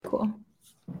cool.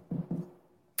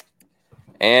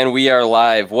 And we are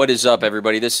live. What is up,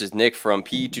 everybody? This is Nick from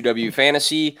P2W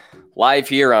Fantasy, live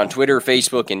here on Twitter,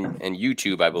 Facebook, and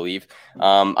YouTube, I believe.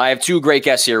 I have two great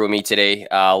guests here with me today.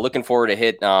 Looking forward to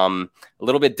hit a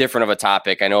little bit different of a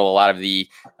topic. I know a lot of the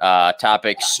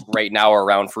topics right now are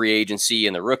around free agency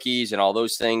and the rookies and all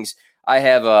those things. I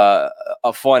have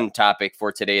a fun topic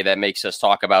for today that makes us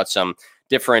talk about some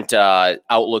different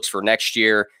outlooks for next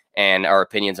year and our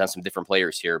opinions on some different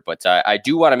players here. But I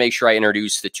do want to make sure I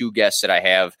introduce the two guests that I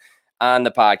have on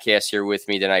the podcast here with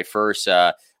me tonight. First,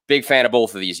 big fan of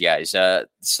both of these guys.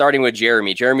 Starting with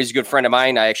Jeramie. Jeramie's a good friend of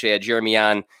mine. I actually had Jeramie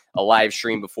on a live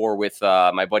stream before with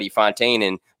my buddy Fontaine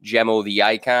and Gemo the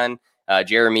Icon.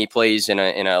 Jeramie plays in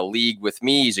a league with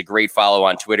me. He's a great follow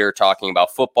on Twitter, talking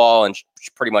about football and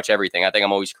pretty much everything. I think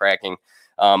I'm always cracking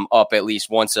up at least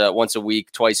once a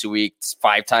week, twice a week,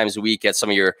 5 times a week at some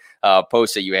of your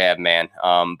posts that you have, man.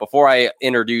 Before I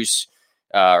introduce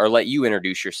or let you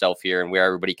introduce yourself here and where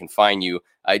everybody can find you,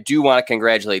 I do want to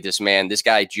congratulate this man. This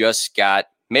guy just got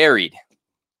married.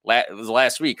 It was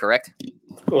last week, correct?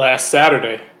 Last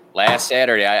Saturday.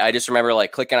 I just remember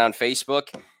like clicking on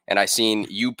Facebook and I seen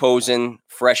you posing,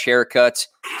 fresh haircuts,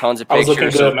 tons of pictures. I was looking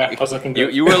good, man. I was looking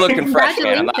good. You were looking fresh,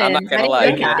 man. I'm not going to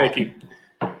lie. Thank you.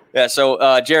 Yeah, so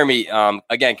Jeramie,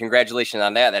 again, congratulations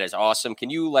on that. That is awesome. Can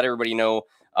you let everybody know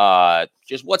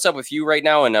just what's up with you right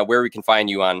now and where we can find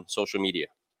you on social media?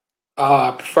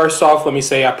 First off, let me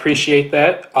say I appreciate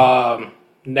that.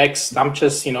 Next, I'm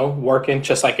just, working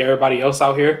just like everybody else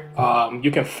out here.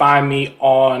 You can find me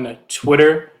on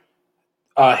Twitter.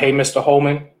 Hey, Mr.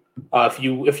 Holman. If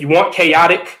you want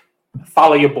chaotic,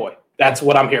 follow your boy. That's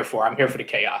what I'm here for. I'm here for the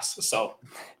chaos. So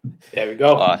there we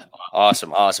go.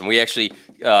 Awesome. We actually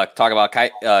talk about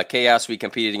chaos. We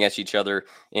competed against each other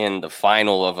in the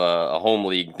final of a home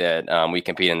league that we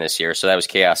compete in this year. So that was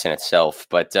chaos in itself.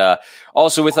 But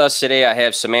also with us today, I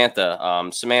have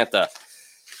Samantha. Samantha,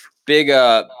 big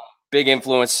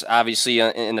influence, obviously,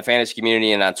 in the fantasy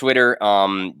community and on Twitter.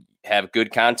 Have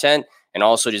good content and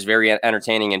also just very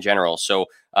entertaining in general. So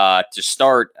to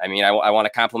start, I want to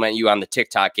compliment you on the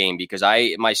TikTok game because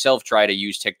I myself try to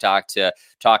use TikTok to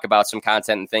talk about some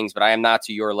content and things, but I am not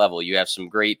to your level. You have some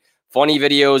great funny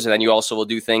videos, and then you also will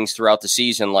do things throughout the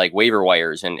season like waiver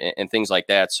wires and things like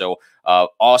that. So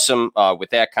awesome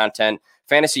with that content.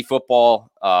 Fantasy football,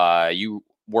 you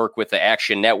work with the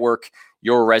Action Network.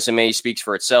 Your resume speaks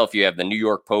for itself. You have the New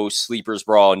York Post, Sleepers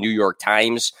Brawl, New York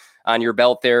Times on your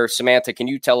belt there. Samantha, can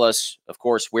you tell us, of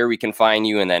course, where we can find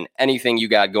you and then anything you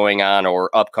got going on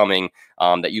or upcoming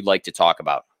that you'd like to talk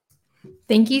about?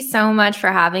 Thank you so much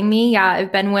for having me. Yeah,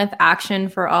 I've been with Action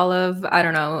for all of,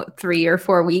 3 or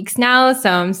 4 weeks now. So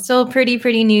I'm still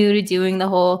pretty new to doing the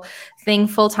whole thing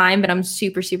full time, but I'm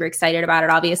super, super excited about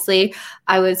it. Obviously,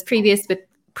 I was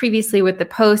previously with the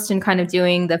Post and kind of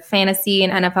doing the fantasy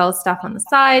and NFL stuff on the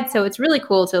side. So it's really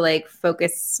cool to like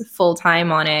focus full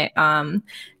time on it.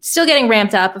 Still getting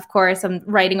ramped up, of course. I'm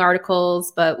writing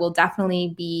articles, but we'll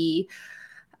definitely be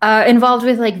involved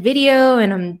with like video,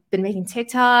 and I've been making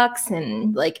TikToks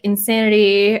and like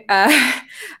insanity. I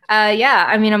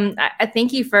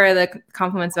thank you for the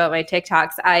compliments about my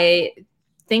TikToks. I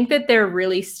think that they're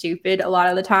really stupid a lot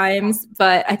of the times,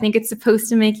 but I think it's supposed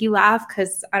to make you laugh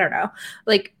because I don't know,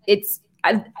 like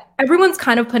everyone's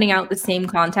kind of putting out the same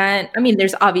content. I mean,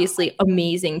 there's obviously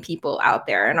amazing people out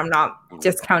there, and I'm not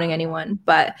discounting anyone,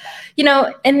 but in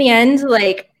the end,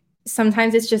 like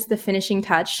sometimes it's just the finishing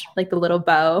touch, like the little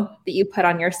bow that you put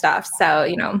on your stuff. So,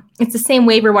 it's the same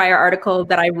waiver wire article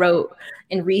that I wrote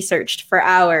and researched for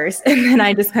hours, and then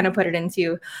I just kind of put it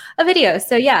into a video.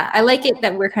 So yeah, I like it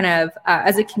that we're kind of,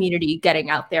 as a community, getting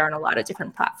out there on a lot of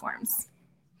different platforms.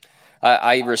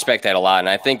 I respect that a lot, and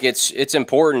I think it's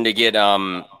important to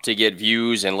get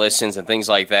views and listens and things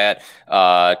like that,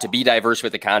 to be diverse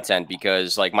with the content.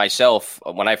 Because like myself,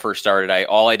 when I first started,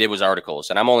 all I did was articles,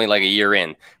 and I'm only like a year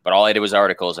in, but all I did was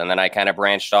articles, and then I kind of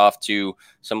branched off to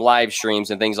some live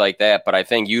streams and things like that. But I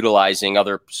think utilizing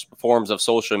other forms of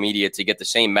social media to get the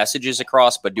same messages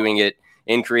across, but doing it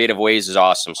in creative ways is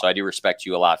awesome. So I do respect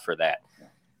you a lot for that.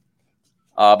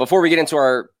 Before we get into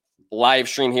our live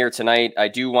stream here tonight, I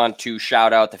do want to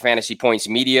shout out the Fantasy Points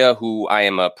Media, who I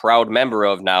am a proud member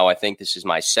of now. I think this is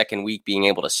my second week being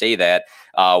able to say that.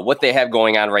 What they have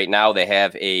going on right now, they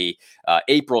have a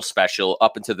April special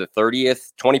up until the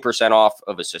 30th, 20% off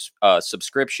of a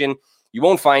subscription. You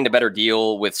won't find a better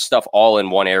deal with stuff all in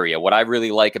one area. What I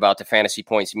really like about the Fantasy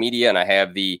Points Media, and I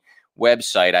have the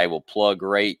website I will plug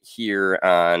right here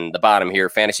on the bottom here,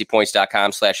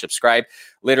 fantasypoints.com/subscribe.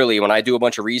 Literally, when I do a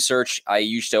bunch of research, I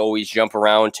used to always jump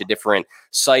around to different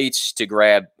sites to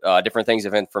grab different things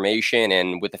of information.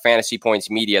 And with the Fantasy Points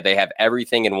media, they have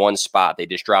everything in one spot. They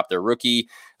just drop their rookie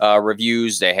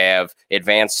reviews. They have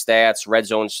advanced stats, red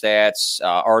zone stats,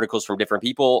 articles from different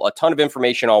people, a ton of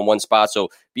information on one spot. So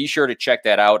be sure to check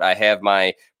that out. I have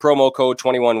my promo code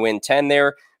 21win10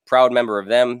 there. Proud member of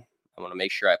them. I want to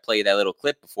make sure I play that little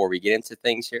clip before we get into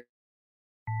things here.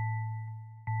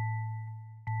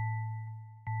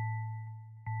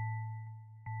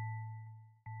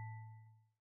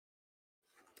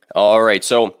 All right.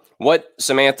 So what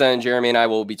Samantha and Jeramie and I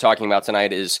will be talking about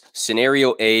tonight is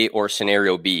scenario A or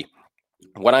scenario B.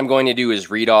 What I'm going to do is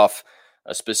read off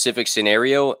a specific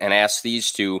scenario and ask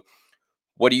these two,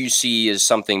 what do you see as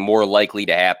something more likely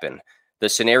to happen? The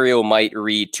scenario might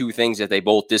read two things that they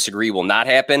both disagree will not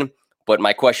happen, but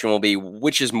my question will be,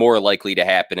 which is more likely to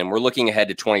happen? And we're looking ahead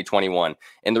to 2021.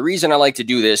 And the reason I like to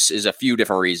do this is a few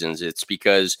different reasons. It's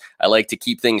because I like to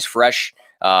keep things fresh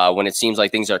when it seems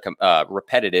like things are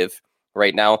repetitive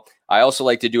right now. I also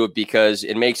like to do it because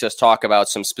it makes us talk about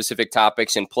some specific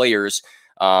topics and players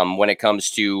when it comes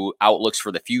to outlooks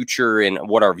for the future and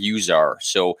what our views are.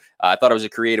 So I thought it was a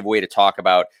creative way to talk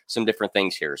about some different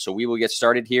things here. So we will get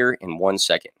started here in 1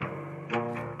 second.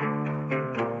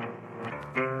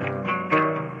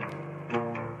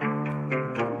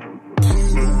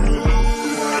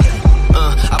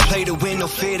 Play to win, no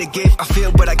fear to give. I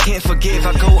feel but I can't forgive.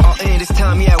 I go all in this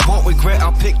time, yeah, I won't regret.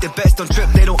 I'll pick the best on trip,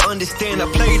 they don't understand. I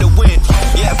play to win,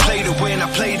 yeah, I play to win, I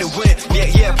play to win.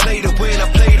 Yeah, I play to win, I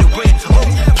play to win.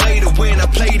 Oh, play to win, I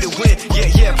play to win.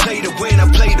 Yeah, play to win, I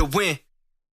play to win.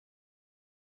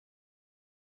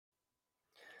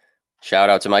 Shout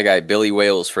out to my guy, Billy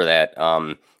Wales, for that.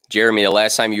 Jeramie, the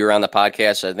last time you were on the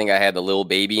podcast, I think I had the little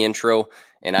baby intro.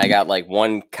 And I got like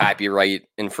one copyright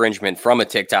infringement from a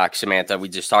TikTok, Samantha. We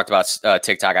just talked about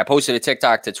TikTok. I posted a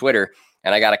TikTok to Twitter,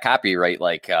 and I got a copyright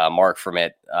mark from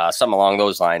it, something along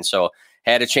those lines. So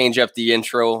had to change up the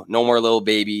intro. No more little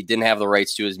baby. Didn't have the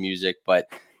rights to his music, but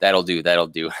that'll do.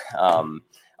 All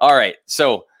right.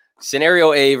 So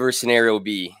scenario A versus scenario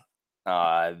B.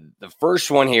 The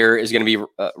first one here is going to be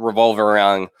revolving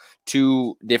around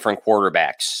two different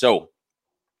quarterbacks. So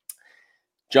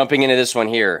jumping into this one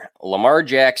here, Lamar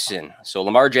Jackson. So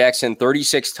Lamar Jackson,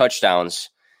 36 touchdowns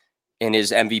in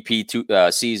his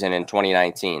MVP season in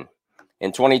 2019.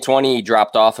 In 2020, he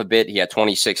dropped off a bit. He had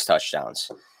 26 touchdowns.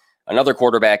 Another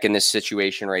quarterback in this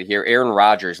situation right here, Aaron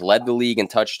Rodgers, led the league in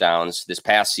touchdowns this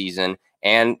past season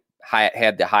and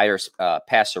had the higher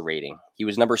passer rating. He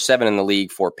was number 7 in the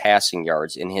league for passing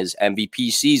yards in his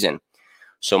MVP season.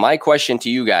 So my question to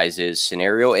you guys is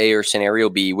scenario A or scenario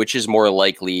B, which is more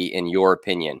likely in your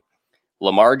opinion?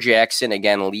 Lamar Jackson,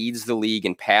 again, leads the league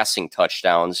in passing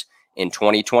touchdowns in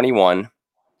 2021,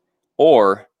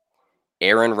 or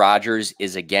Aaron Rodgers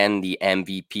is again the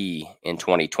MVP in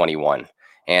 2021.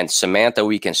 And Samantha,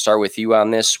 we can start with you on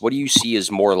this. What do you see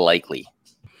as more likely?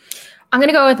 I'm going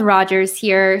to go with Rodgers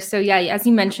here. So, yeah, as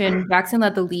you mentioned, Jackson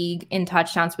led the league in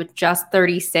touchdowns with just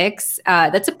 36.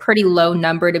 That's a pretty low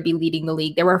number to be leading the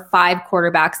league. There were 5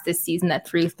 quarterbacks this season that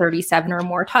threw 37 or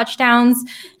more touchdowns,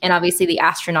 and obviously the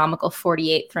astronomical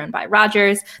 48 thrown by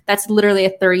Rodgers. That's literally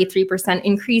a 33%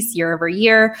 increase year over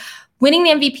year. Winning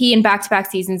the MVP in back-to-back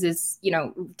seasons is,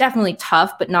 definitely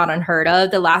tough, but not unheard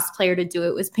of. The last player to do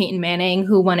it was Peyton Manning,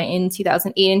 who won it in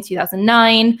 2008 and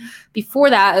 2009. Before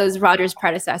that, it was Rodgers'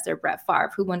 predecessor, Brett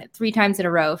Favre, who won it 3 times in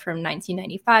a row from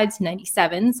 1995 to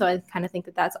 97. So I kind of think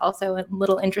that that's also a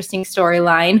little interesting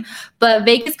storyline. But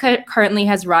Vegas currently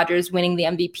has Rodgers winning the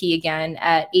MVP again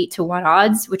at 8-1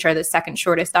 odds, which are the second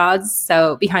shortest odds.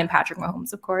 So behind Patrick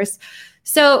Mahomes, of course.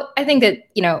 So I think that,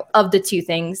 of the two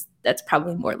things, that's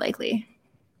probably more likely.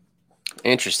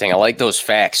 Interesting. I like those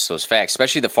facts,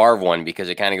 especially the Favre one, because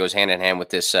it kind of goes hand in hand with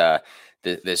this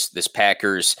this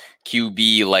Packers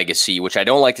QB legacy, which I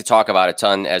don't like to talk about a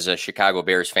ton as a Chicago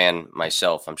Bears fan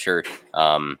myself. I'm sure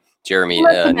Jeramie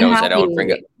knows I don't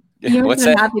bring up. You were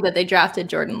happy that they drafted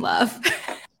Jordan Love.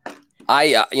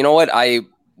 You know what? I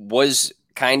was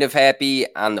kind of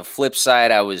happy. On the flip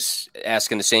side, I was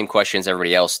asking the same questions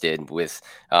everybody else did with,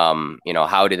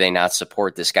 how do they not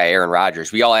support this guy, Aaron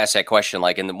Rodgers? We all asked that question,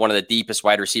 like in one of the deepest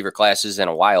wide receiver classes in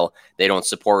a while, they don't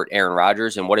support Aaron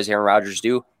Rodgers. And what does Aaron Rodgers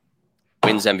do?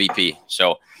 Wins MVP.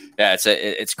 So yeah,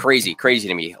 it's crazy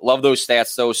to me. Love those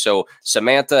stats though. So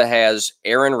Samantha has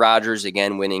Aaron Rodgers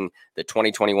again winning the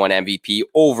 2021 MVP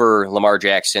over Lamar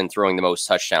Jackson throwing the most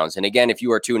touchdowns. And again, if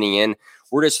you are tuning in,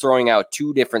 we're just throwing out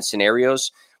two different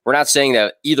scenarios. We're not saying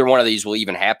that either one of these will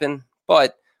even happen,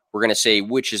 but we're going to say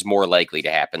which is more likely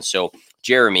to happen. So,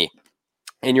 Jeramie,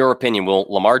 in your opinion, will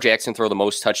Lamar Jackson throw the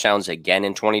most touchdowns again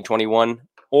in 2021?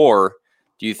 Or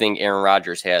do you think Aaron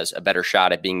Rodgers has a better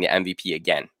shot at being the MVP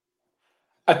again?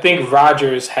 I think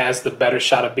Rodgers has the better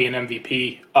shot of being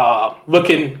MVP.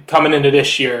 Coming into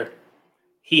this year,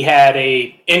 he had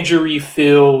a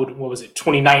injury-filled,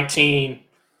 2019?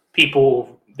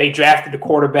 They drafted the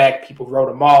quarterback. People wrote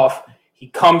him off. He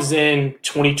comes in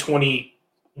 2020,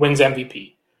 wins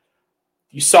MVP.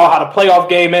 You saw how the playoff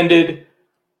game ended.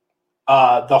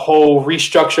 The whole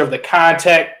restructure of the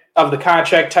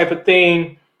contract type of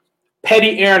thing.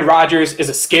 Petty Aaron Rodgers is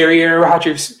a scary Aaron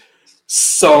Rodgers.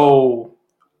 So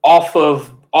off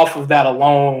of that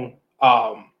alone,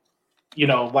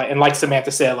 like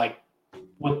Samantha said, like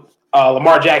with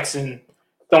Lamar Jackson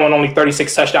throwing only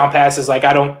 36 touchdown passes, like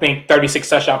I don't think 36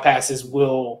 touchdown passes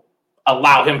will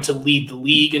allow him to lead the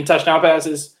league in touchdown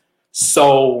passes.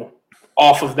 So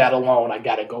off of that alone, I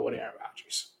got to go with Aaron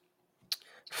Rodgers.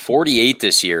 48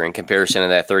 this year in comparison to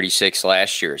that 36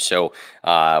 last year. So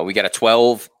we got a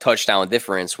 12 touchdown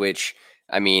difference, which,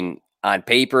 I mean, on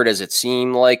paper, does it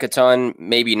seem like a ton?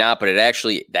 Maybe not, but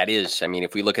that is. I mean,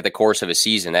 if we look at the course of a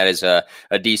season, that is a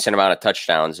decent amount of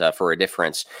touchdowns for a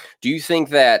difference. Do you think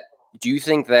that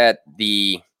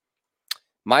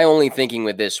my only thinking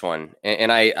with this one,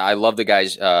 and I love the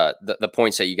guys, the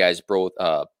points that you guys brought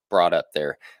up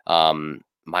there.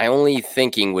 My only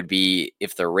thinking would be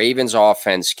if the Ravens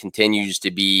offense continues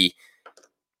to be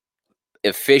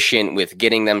efficient with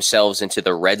getting themselves into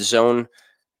the red zone,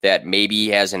 that maybe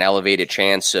has an elevated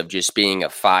chance of just being a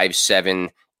 5, 7,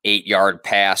 8-yard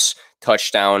pass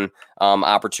touchdown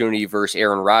opportunity versus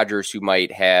Aaron Rodgers, who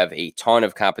might have a ton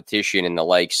of competition in the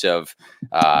likes of,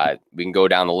 we can go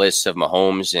down the list of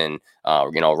Mahomes and,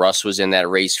 Russ was in that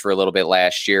race for a little bit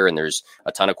last year, and there's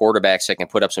a ton of quarterbacks that can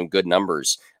put up some good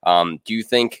numbers. Do you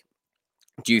think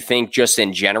just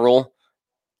in general,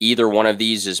 either one of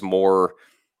these is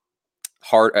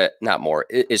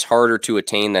is harder to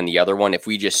attain than the other one? If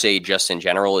we just say just in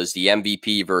general, is the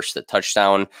MVP versus the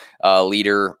touchdown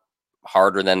leader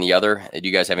harder than the other? Do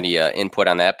you guys have any input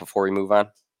on that before we move on?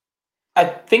 I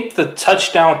think the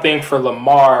touchdown thing for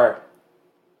Lamar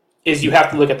is you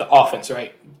have to look at the offense,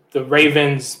 right? The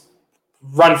Ravens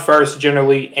run first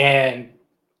generally, and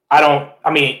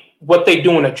what they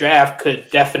do in a draft could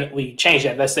definitely change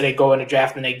that. Let's say they go in a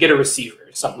draft and they get a receiver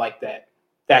or something like that.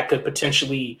 That could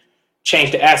potentially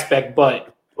change the aspect,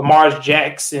 but Lamar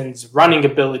Jackson's running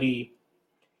ability,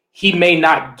 he may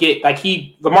not get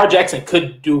Lamar Jackson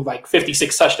could do like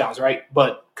 56 touchdowns, right?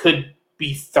 But could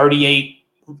be 38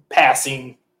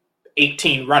 passing,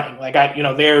 18 running.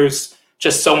 There's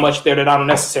just so much there that I don't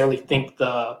necessarily think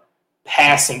the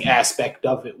passing aspect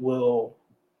of it will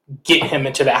get him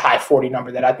into that high 40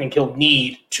 number that I think he'll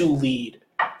need to lead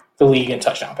the league in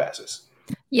touchdown passes.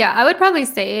 Yeah, I would probably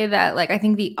say that, I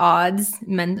think the odds,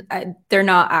 they're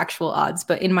not actual odds,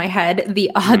 but in my head,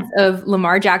 the odds of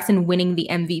Lamar Jackson winning the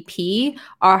MVP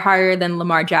are higher than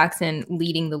Lamar Jackson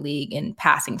leading the league in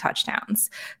passing touchdowns.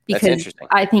 Because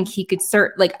I think he could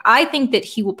I think that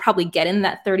he will probably get in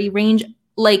that 30 range.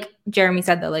 Like Jeramie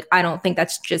said, though, I don't think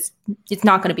it's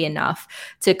not going to be enough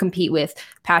to compete with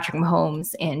Patrick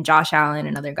Mahomes and Josh Allen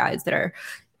and other guys that are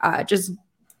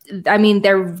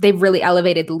they've really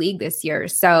elevated the league this year.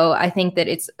 So I think that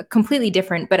it's completely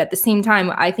different. But at the same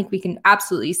time, I think we can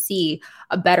absolutely see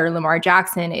a better Lamar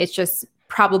Jackson. It's just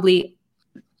probably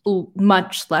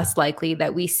much less likely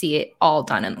that we see it all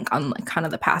done on kind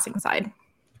of the passing side.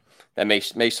 That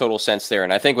makes total sense there.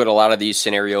 And I think what a lot of these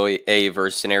scenario A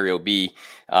versus scenario B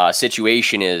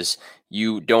situation is,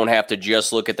 you don't have to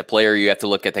just look at the player. You have to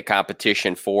look at the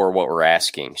competition for what we're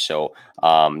asking. So,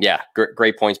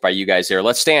 great points by you guys there.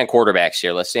 Let's stay on quarterbacks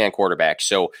here.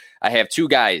 So I have two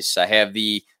guys. I have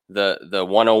the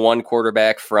 101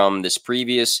 quarterback from this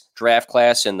previous draft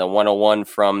class and the 101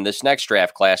 from this next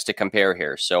draft class to compare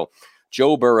here. So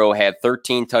Joe Burrow had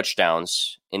 13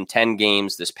 touchdowns in 10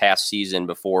 games this past season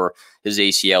before his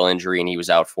ACL injury, and he was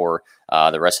out for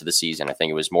the rest of the season. I think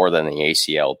it was more than the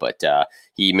ACL, but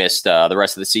he missed the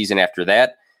rest of the season after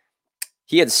that.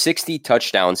 He had 60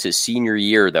 touchdowns his senior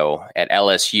year, though, at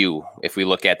LSU, if we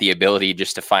look at the ability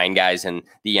just to find guys in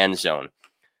the end zone.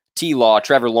 T-Law,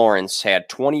 Trevor Lawrence, had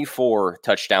 24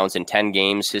 touchdowns in 10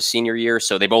 games his senior year,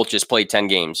 so they both just played 10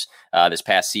 games this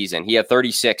past season. He had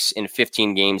 36 in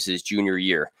 15 games his junior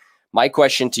year. My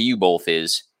question to you both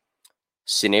is,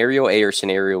 scenario A or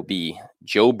scenario B,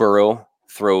 Joe Burrow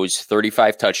throws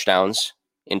 35 touchdowns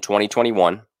in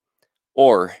 2021,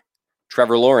 or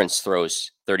Trevor Lawrence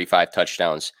throws 35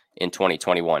 touchdowns in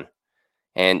 2021.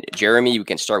 And Jeramie, we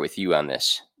can start with you on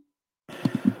this.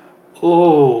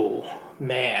 Oh,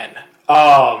 man.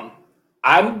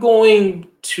 I'm going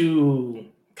to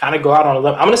kind of go out on a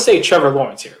limb. I'm going to say Trevor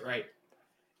Lawrence here, right?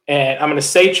 And I'm going to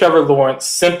say Trevor Lawrence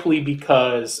simply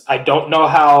because I don't know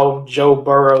how Joe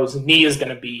Burrow's knee is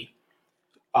going to be.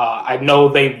 I know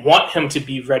they want him to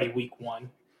be ready week 1.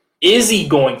 Is he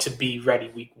going to be ready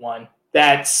week 1?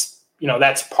 That's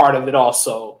part of it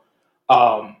also.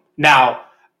 Now,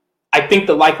 I think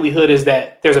the likelihood is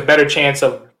that there's a better chance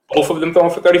of both of them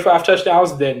throwing for 35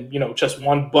 touchdowns than, just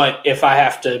one. But if I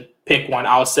have to pick one,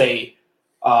 I'll say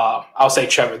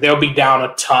Trevor. They'll be down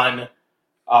a ton,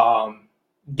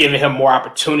 giving him more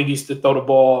opportunities to throw the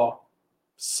ball.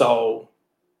 So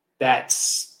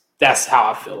that's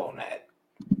how I feel on that.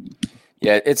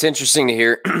 Yeah, it's interesting to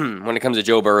hear when it comes to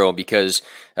Joe Burrow because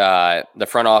the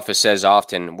front office says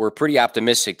often we're pretty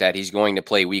optimistic that he's going to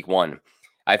play week 1.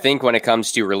 I think when it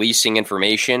comes to releasing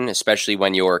information, especially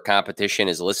when your competition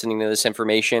is listening to this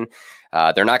information,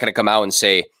 they're not going to come out and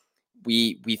say,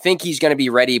 we think he's going to be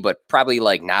ready, but probably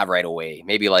like not right away,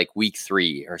 maybe like week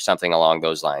 3 or something along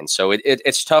those lines. So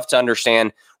it's tough to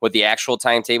understand what the actual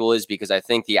timetable is because I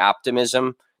think the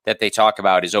optimism that they talk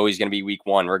about is always going to be week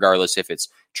 1, regardless if it's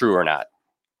true or not.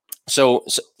 So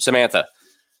Samantha,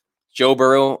 Joe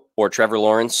Burrow or Trevor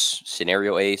Lawrence,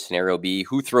 scenario A, scenario B,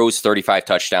 who throws 35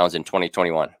 touchdowns in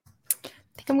 2021? I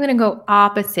think I'm going to go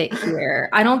opposite here.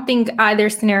 I don't think either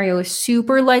scenario is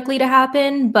super likely to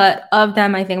happen, but of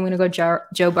them, I think I'm going to go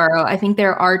Joe Burrow. I think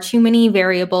there are too many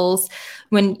variables.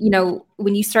 When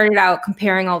you started out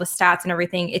comparing all the stats and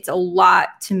everything, it's a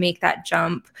lot to make that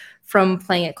jump from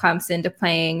playing at Clemson to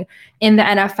playing in the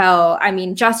NFL. I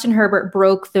mean, Justin Herbert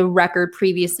broke the record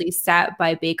previously set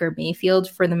by Baker Mayfield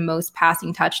for the most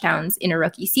passing touchdowns in a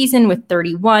rookie season with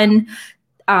 31.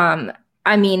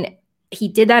 I mean, he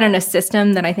did that in a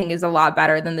system that I think is a lot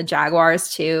better than the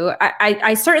Jaguars too.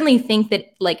 I certainly think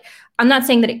that, like, I'm not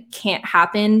saying that it can't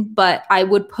happen, but I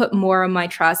would put more of my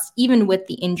trust, even with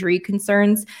the injury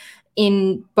concerns,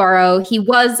 in Burrow. He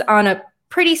was on a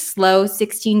pretty slow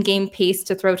 16-game pace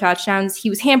to throw touchdowns. He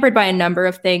was hampered by a number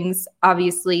of things,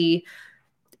 obviously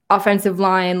offensive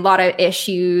line, a lot of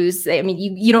issues. I mean,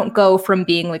 you don't go from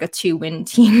being like a 2-win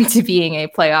team to being a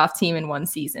playoff team in one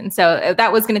season. So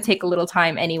that was going to take a little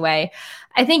time anyway.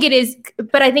 I think it is,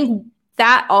 but I think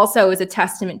that also is a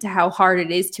testament to how hard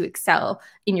it is to excel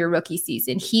in your rookie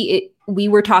season. We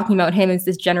were talking about him as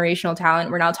this generational talent.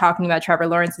 We're now talking about Trevor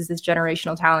Lawrence as this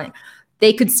generational talent.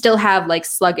 They could still have like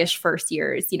sluggish first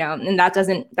years, and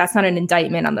that's not an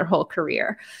indictment on their whole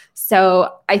career.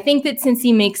 So I think that since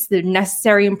he makes the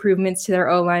necessary improvements to their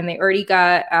O-line, they already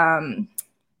got, I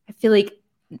feel like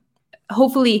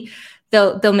hopefully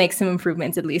they'll make some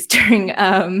improvements at least during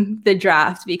the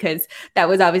draft, because that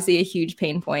was obviously a huge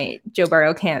pain point. Joe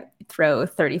Burrow can't throw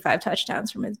 35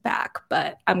 touchdowns from his back,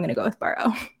 but I'm going to go with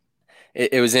Burrow.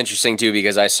 It was interesting too,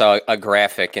 because I saw a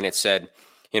graphic and it said,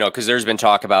 because there's been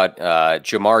talk about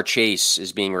Jamar Chase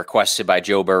is being requested by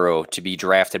Joe Burrow to be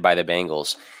drafted by the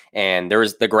Bengals. And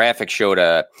the graphic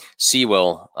showed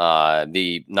Sewell,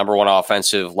 the number 1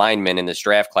 offensive lineman in this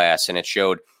draft class. And it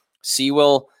showed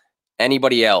Sewell,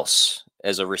 anybody else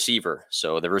as a receiver.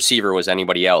 So the receiver was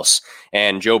anybody else.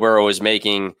 And Joe Burrow was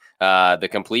making the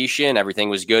completion. Everything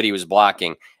was good. He was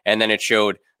blocking. And then it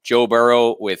showed Joe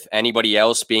Burrow with anybody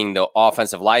else being the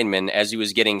offensive lineman as he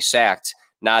was getting sacked,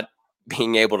 not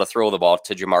being able to throw the ball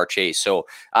to Jamar Chase. So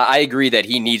I agree that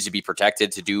he needs to be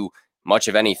protected to do much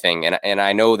of anything. And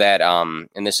I know that,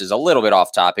 and this is a little bit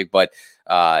off topic, but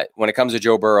when it comes to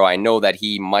Joe Burrow, I know that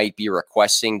he might be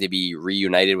requesting to be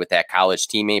reunited with that college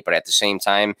teammate, but at the same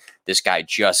time, this guy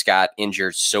just got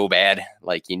injured so bad,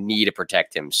 like you need to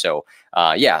protect him. So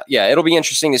yeah, it'll be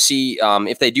interesting to see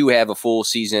if they do have a full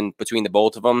season between the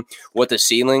both of them, what the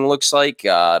ceiling looks like.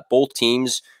 Both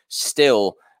teams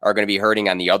still are going to be hurting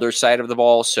on the other side of the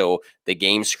ball. So the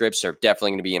game scripts are definitely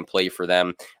going to be in play for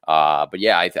them. But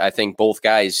yeah, I think both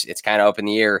guys, it's kind of up in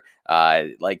the air.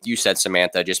 Like you said,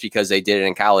 Samantha, just because they did it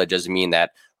in college doesn't mean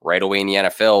that right away in the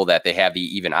NFL that they have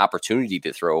the even opportunity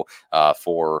to throw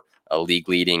for a league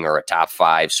leading or a top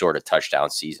 5 sort of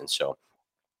touchdown season. So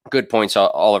good points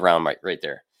all around right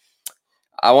there.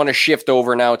 I want to shift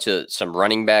over now to some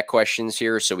running back questions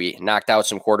here. So we knocked out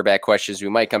some quarterback questions. We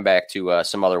might come back to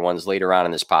some other ones later on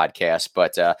in this podcast,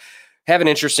 but have an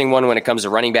interesting one when it comes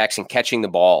to running backs and catching the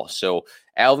ball. So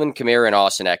Alvin Kamara and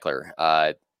Austin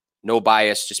Eckler, no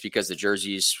bias just because the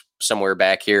jersey's somewhere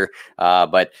back here.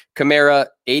 But Kamara,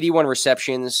 81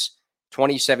 receptions,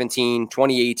 2017,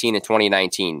 2018, and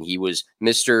 2019. He was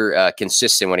Mr.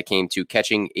 Consistent when it came to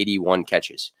catching 81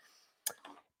 catches.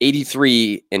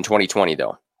 83 in 2020,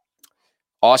 though.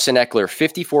 Austin Eckler,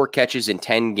 54 catches in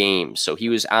 10 games. So he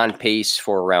was on pace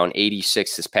for around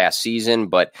 86 this past season,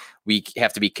 but we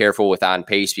have to be careful with on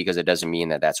pace because it doesn't mean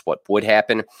that that's what would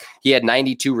happen. He had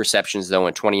 92 receptions, though,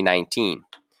 in 2019.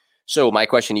 So my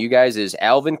question to you guys is,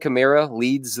 Alvin Kamara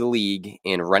leads the league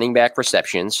in running back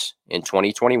receptions in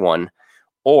 2021,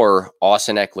 or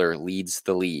Austin Eckler leads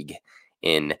the league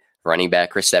in running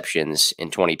back receptions in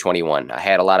 2021? I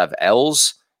had a lot of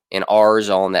L's and R's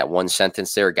all in that one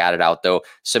sentence there. Got it out, though.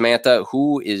 Samantha,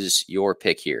 who is your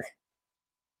pick here?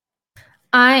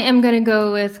 I am going to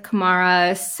go with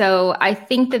Kamara. So I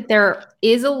think that there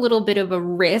is a little bit of a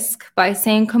risk by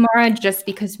saying Kamara just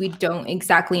because we don't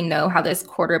exactly know how this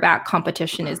quarterback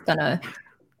competition is going to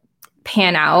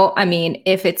pan out. I mean,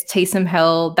 if it's Taysom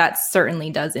Hill, that certainly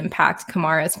does impact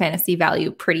Kamara's fantasy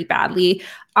value pretty badly.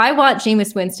 I want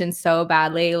Jameis Winston so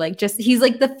badly. He's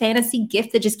like the fantasy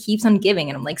gift that just keeps on giving.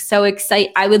 And I'm like so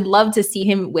excited. I would love to see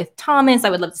him with Thomas. I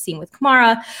would love to see him with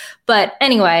Kamara. But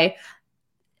anyway,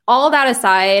 all that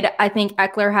aside, I think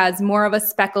Eckler has more of a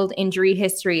speckled injury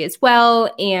history as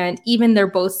well. And even they're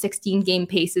both 16 game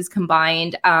paces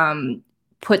combined,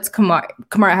 puts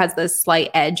Kamara has the slight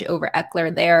edge over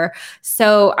Eckler there.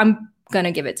 So I'm going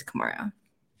to give it to Kamara.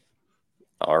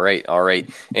 All right.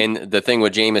 And the thing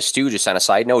with Jameis too, just on a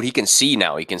side note, he can see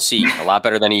now. He can see a lot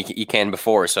better than he can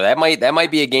before. So that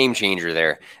might be a game changer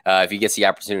there if he gets the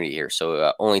opportunity here.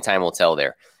 So only time will tell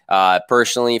there.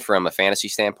 Personally, from a fantasy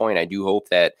standpoint, I do hope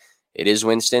that it is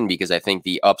Winston because I think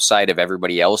the upside of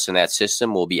everybody else in that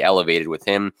system will be elevated with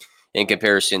him in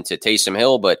comparison to Taysom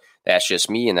Hill, but that's just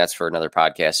me, and that's for another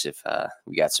podcast if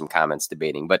we got some comments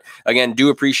debating. But again, do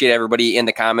appreciate everybody in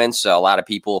the comments. A lot of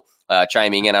people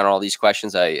chiming in on all these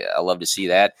questions. I love to see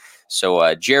that.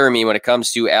 So, Jeramie, when it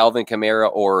comes to Alvin Kamara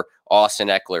or Austin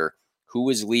Eckler, who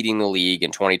is leading the league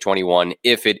in 2021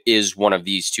 if it is one of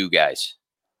these two guys?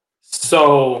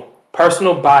 So,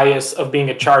 personal bias of being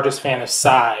a Chargers fan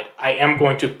aside, I am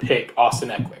going to pick Austin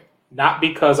Eckler. Not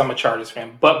because I'm a Chargers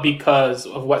fan, but because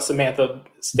of what Samantha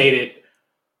stated.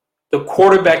 The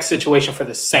quarterback situation for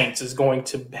the Saints is going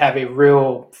to have a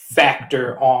real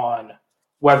factor on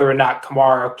whether or not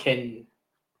Kamara can,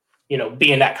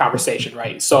 be in that conversation,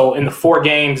 right? So in the 4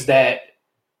 games that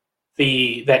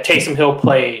Taysom Hill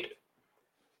played,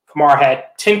 Kamara had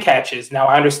 10 catches. Now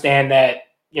I understand that,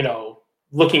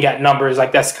 looking at numbers,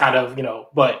 like that's kind of,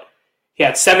 but he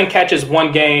had 7 catches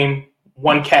one game,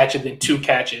 1 catch, and then 2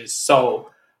 catches.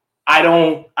 So I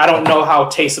don't know how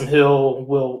Taysom Hill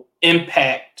will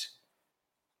impact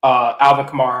Alvin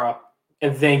Kamara.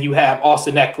 And then you have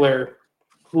Austin Eckler,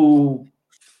 who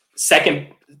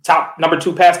top number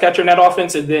 2 pass catcher in that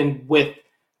offense. And then with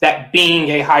that being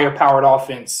a higher powered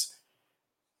offense,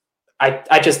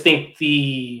 I just think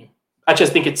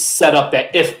it's set up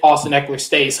that if Austin Eckler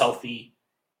stays healthy,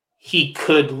 he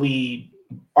could lead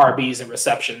RBs and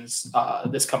receptions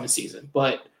this coming season.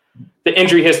 But the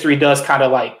injury history does kind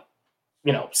of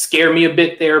scare me a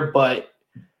bit there. But,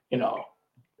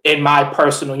 in my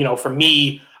personal, for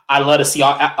me, I love to see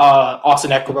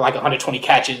Austin Eckler with 120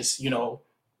 catches,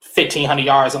 1,500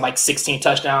 yards and 16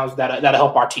 touchdowns. That'll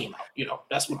help our team out.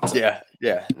 That's what I'm saying.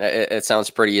 Yeah. It sounds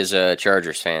pretty as a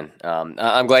Chargers fan.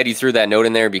 I'm glad you threw that note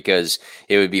in there because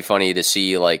it would be funny to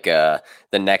see the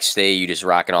next day you just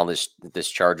rocking all this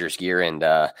Chargers gear and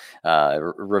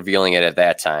revealing it at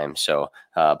that time. So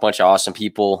a bunch of awesome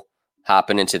people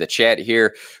hopping into the chat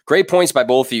here. Great points by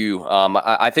both of you.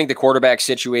 I think the quarterback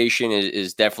situation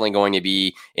is definitely going to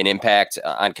be an impact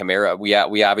on Kamara.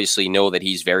 We obviously know that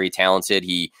he's very talented.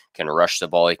 He can rush the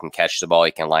ball. He can catch the ball.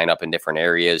 He can line up in different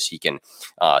areas. He can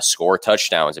score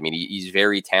touchdowns. I mean, he's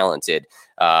very talented.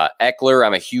 Eckler,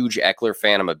 I'm a huge Eckler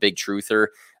fan. I'm a big truther.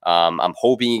 I'm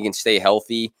hoping he can stay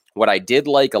healthy. What I did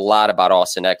like a lot about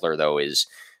Austin Eckler, though, is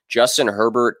Justin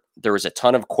Herbert. There was a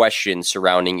ton of questions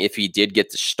surrounding if he did get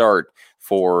the start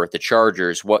for the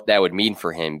Chargers, what that would mean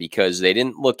for him, because they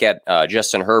didn't look at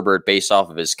Justin Herbert based off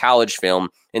of his college film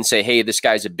and say, hey, this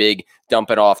guy's a big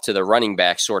dump it off to the running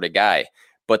back sort of guy.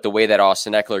 But the way that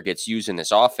Austin Eckler gets used in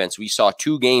this offense, we saw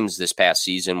 2 games this past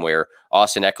season where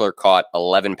Austin Eckler caught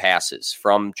 11 passes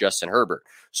from Justin Herbert.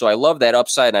 So I love that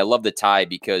upside and I love the tie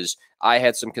because I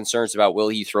had some concerns about will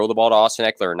he throw the ball to Austin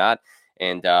Eckler or not.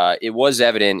 And it was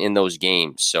evident in those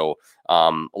games. So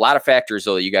a lot of factors,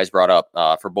 though, that you guys brought up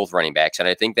for both running backs. And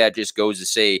I think that just goes to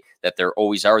say that there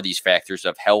always are these factors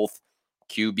of health,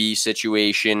 QB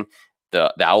situation,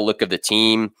 the outlook of the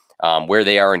team, where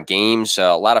they are in games.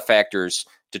 A lot of factors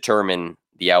determine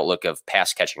the outlook of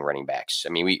pass-catching running backs.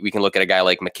 I mean, we can look at a guy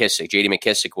like McKissick. J.D.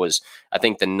 McKissick was, I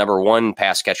think, the number 1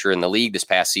 pass catcher in the league this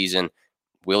past season.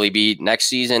 Will he be next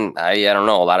season? I don't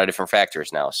know. A lot of different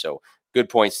factors now. So good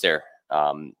points there.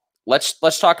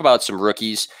 Let's talk about some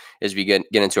rookies as we get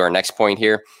into our next point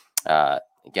here.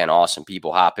 Again, awesome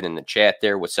people hopping in the chat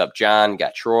there. What's up, John?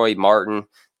 Got Troy, Martin,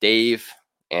 Dave,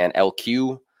 and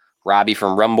LQ, Robbie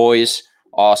from Rumboys.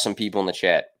 Awesome people in the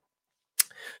chat.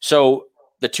 So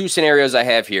the two scenarios I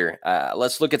have here,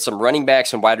 let's look at some running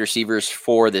backs and wide receivers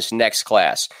for this next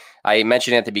class. I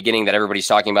mentioned at the beginning that everybody's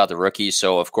talking about the rookies,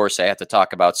 so of course I have to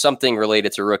talk about something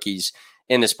related to rookies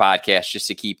in this podcast just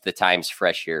to keep the times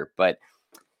fresh here. But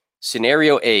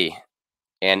scenario A,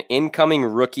 an incoming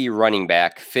rookie running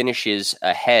back finishes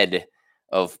ahead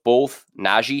of both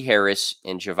Najee Harris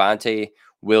and Javonte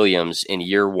Williams in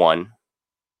year one.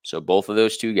 So both of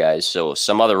those two guys. So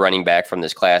some other running back from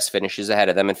this class finishes ahead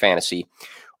of them in fantasy.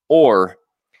 Or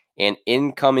an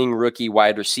incoming rookie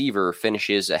wide receiver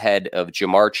finishes ahead of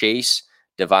Jamar Chase,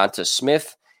 Devonta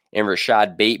Smith, and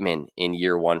Rashad Bateman in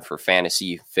year one for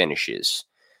fantasy finishes.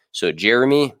 So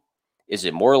Jeramie, is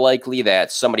it more likely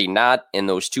that somebody not in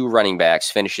those two running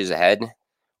backs finishes ahead?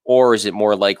 Or is it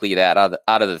more likely that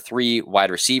out of the three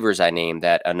wide receivers I named,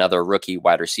 that another rookie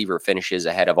wide receiver finishes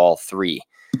ahead of all three?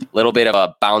 A little bit of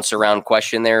a bounce around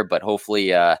question there, but hopefully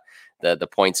the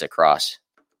points across.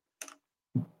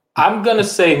 I'm going to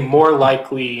say more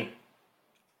likely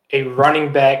a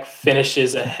running back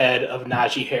finishes ahead of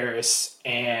Najee Harris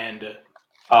and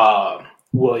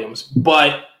Williams,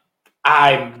 but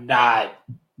I'm not.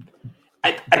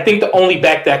 I think the only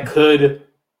back that could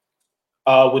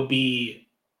would be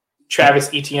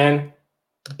Travis Etienne,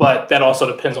 but that also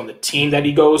depends on the team that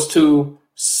he goes to.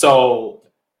 So,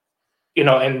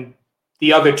 and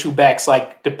the other two backs,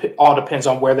 all depends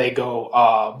on where they go.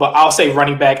 But I'll say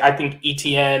running back, I think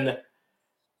Etienne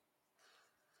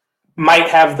might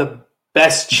have the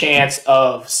best chance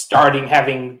of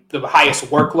having the highest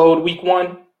workload week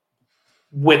one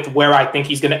with where I think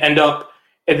he's going to end up.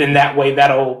 And then that way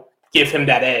that'll give him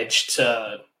that edge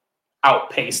to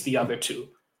outpace the other two.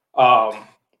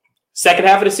 Second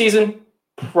half of the season,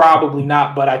 probably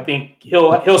not, but I think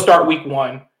he'll start week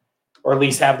one, or at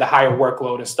least have the higher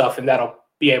workload and stuff, and that'll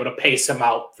be able to pace him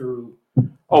out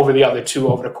over the other two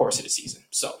over the course of the season.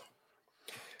 So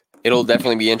it'll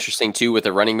definitely be interesting too with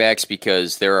the running backs,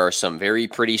 because there are some very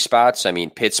pretty spots. I mean,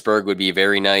 Pittsburgh would be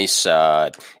very nice.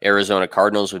 Arizona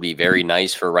Cardinals would be very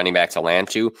nice for running back to land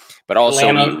to. But also,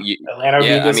 Atlanta would be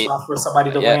a good spot for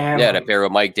somebody to land. Yeah, to pair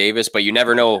with Mike Davis. But you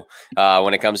never know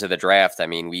when it comes to the draft. I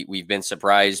mean, we've been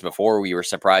surprised before. We were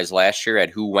surprised last year at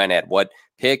who went at what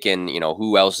pick, and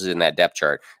who else is in that depth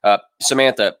chart.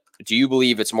 Samantha, do you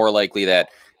believe it's more likely that,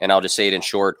 and I'll just say it in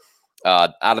short,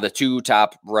 out of the two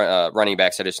top running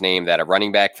backs I just named, that a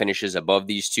running back finishes above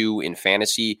these two in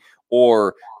fantasy,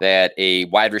 or that a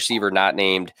wide receiver not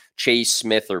named Chase,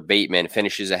 Smith, or Bateman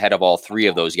finishes ahead of all three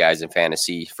of those guys in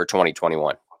fantasy for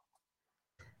 2021?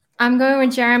 I'm going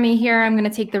with Jeramie here. I'm going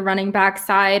to take the running back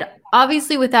side.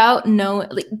 Obviously, without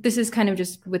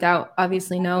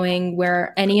obviously knowing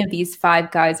where any of these five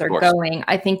guys are going.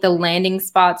 I think the landing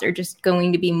spots are just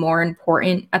going to be more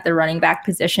important at the running back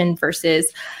position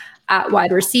versus at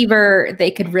wide receiver. They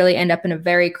could really end up in a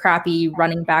very crappy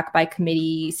running back by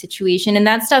committee situation. And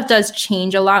that stuff does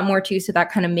change a lot more too. So that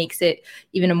kind of makes it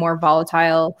even a more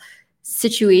volatile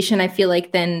situation, I feel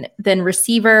like, than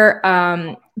receiver.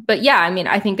 But yeah, I mean,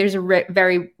 I think there's a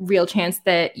very real chance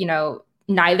that,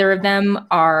 neither of them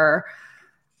are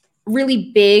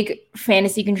really big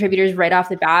fantasy contributors right off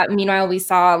the bat. Meanwhile, we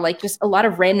saw just a lot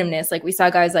of randomness. We saw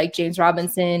guys like James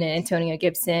Robinson and Antonio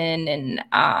Gibson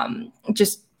and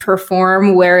just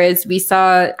perform, whereas we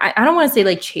saw, I don't want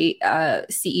to say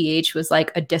CEH was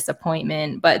a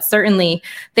disappointment, but certainly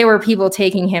there were people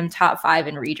taking him top 5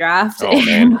 in redraft. Oh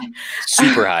man,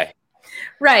 super high.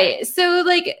 Right. So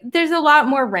there's a lot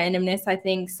more randomness, I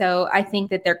think. So I think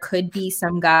that there could be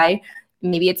some guy,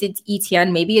 maybe it's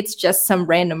ETN, maybe it's just some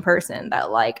random person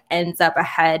that ends up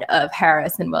ahead of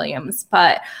Harris and Williams.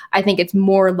 But I think it's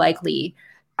more likely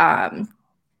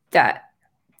that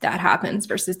happens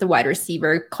versus the wide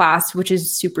receiver class, which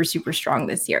is super, super strong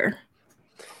this year.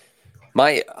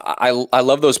 I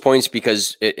love those points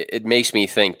because it makes me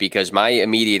think, because my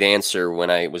immediate answer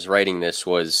when I was writing this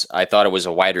was I thought it was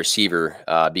a wide receiver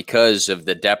because of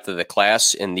the depth of the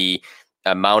class and the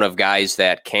amount of guys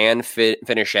that can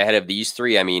finish ahead of these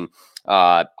three. I mean,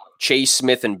 Chase,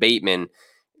 Smith, and Bateman,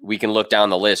 we can look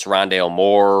down the list: Rondale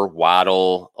Moore,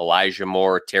 Waddle, Elijah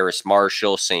Moore, Terrace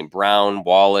Marshall, St. Brown,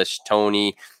 Wallace,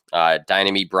 Tony,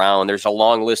 Dynamite Brown. There's a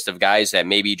long list of guys that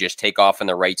maybe just take off in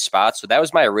the right spot. So that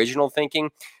was my original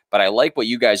thinking, but I like what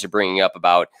you guys are bringing up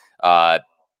about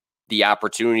the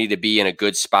opportunity to be in a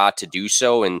good spot to do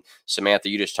so. And Samantha,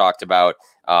 you just talked about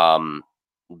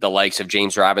the likes of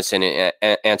James Robinson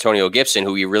and Antonio Gibson,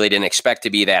 who you really didn't expect to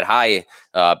be that high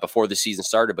before the season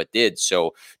started, but did.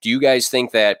 So do you guys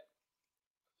think that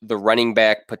the running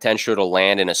back potential to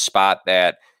land in a spot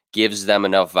that gives them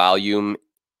enough volume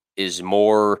is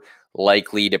more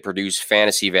likely to produce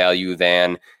fantasy value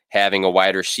than having a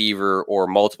wide receiver or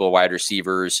multiple wide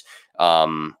receivers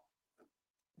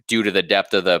due to the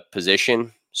depth of the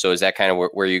position? So is that kind of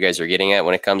where you guys are getting at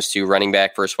when it comes to running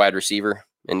back versus wide receiver?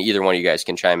 And either one of you guys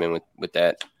can chime in with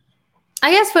that.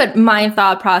 I guess what my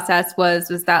thought process was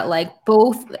that like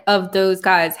both of those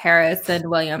guys, Harris and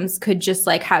Williams, could just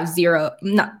like have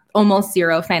almost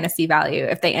zero fantasy value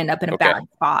if they end up in a bad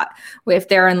spot, if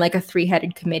they're in like a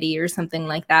 3-headed committee or something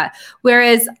like that.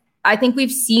 Whereas I think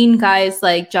we've seen guys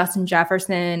like Justin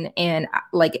Jefferson and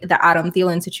like the Adam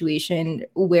Thielen situation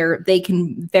where they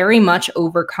can very much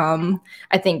overcome,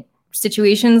 I think,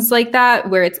 situations like that,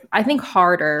 where it's, I think,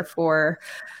 harder for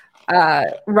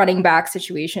running back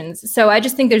situations. So I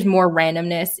just think there's more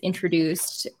randomness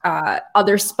introduced.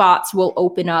 Other spots will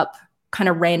open up kind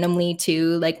of randomly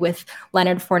too, like with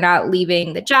Leonard Fournette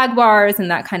leaving the Jaguars, and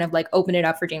that kind of like open it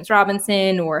up for James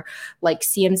Robinson, or like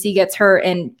CMC gets hurt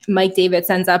and Mike Davis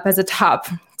ends up as a top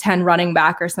 10 running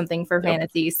back or something for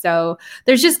fantasy. So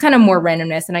there's just kind of more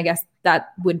randomness. And I guess that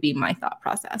would be my thought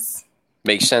process.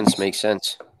 Makes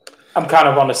sense. I'm kind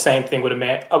of on the same thing with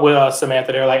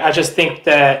Samantha there. Like, I just think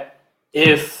that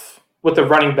if with the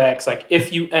running backs, like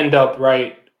if you end up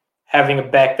having a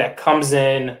back that comes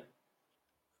in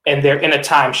and they're in a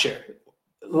timeshare,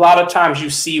 a lot of times you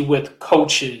see with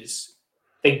coaches,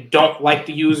 they don't like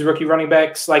to use rookie running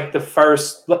backs. Like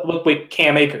look with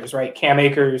Cam Akers, right? Cam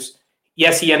Akers,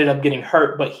 yes, he ended up getting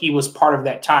hurt, but he was part of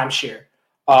that timeshare.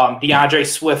 DeAndre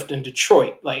Swift in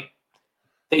Detroit, like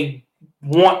they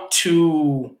want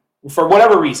to, for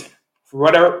whatever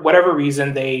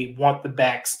reason, they want the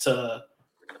backs to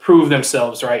prove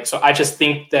themselves, right? So I just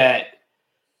think that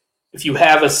if you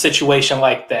have a situation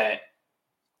like that,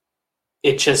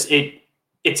 it's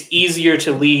easier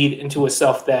to lead into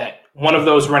itself that both of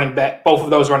those running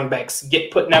backs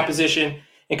get put in that position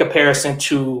in comparison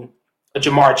to a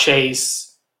Jamar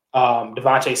Chase,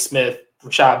 Devontae Smith,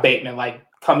 Rashad Bateman, like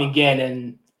coming in,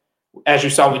 and as you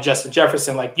saw with Justin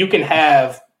Jefferson, like you can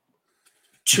have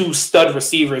 2 stud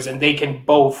receivers and they can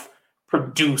both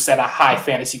produce at a high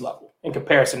fantasy level in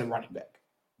comparison to running back.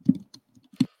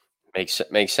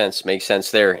 Makes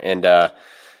sense there. And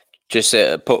just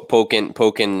poking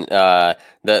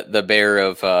the bear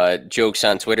of jokes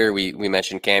on Twitter, we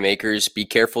mentioned Cam Akers. Be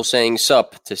careful saying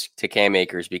sup to Cam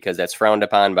Akers, because that's frowned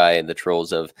upon by the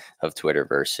trolls of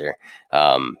Twitterverse here.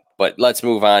 But let's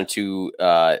move on to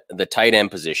the tight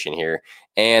end position here,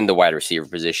 and the wide receiver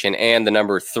position, and the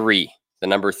number 3. The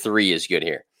number 3 is good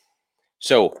here.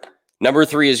 So number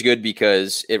 3 is good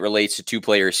because it relates to 2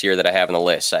 players here that I have on the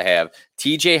list. I have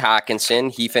TJ Hawkinson.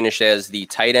 He finished as the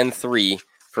tight end 3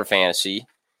 for fantasy.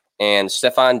 And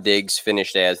Stephon Diggs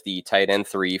finished as the tight end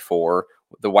 3 for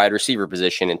the wide receiver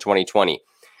position in 2020.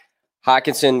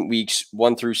 Hawkinson, weeks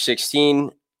 1 through 16,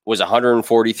 was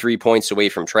 143 points away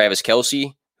from Travis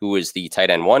Kelce, who was the tight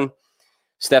end 1.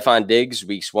 Stephon Diggs,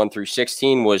 weeks 1 through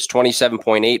 16, was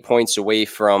 27.8 points away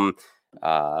from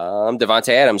Devontae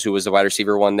Adams, who was the wide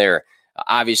receiver 1 there.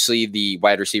 Obviously, the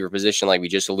wide receiver position, like we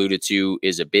just alluded to,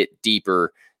 is a bit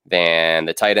deeper than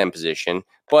the tight end position,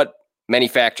 but many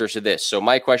factors to this. So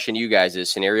my question to you guys is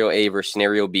scenario A versus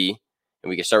scenario B, and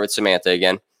we can start with Samantha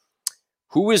again.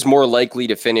 Who is more likely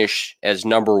to finish as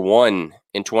number 1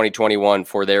 in 2021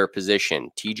 for their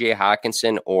position, TJ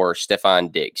Hawkinson or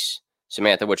Stephon Diggs?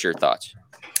 Samantha, what's your thoughts?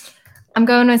 I'm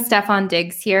going with Stephon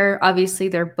Diggs here. Obviously,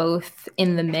 they're both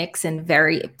in the mix and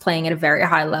playing at a very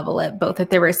high level at both of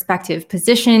their respective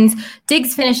positions.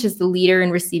 Diggs finished as the leader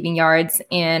in receiving yards,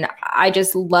 and I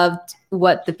just loved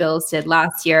what the Bills did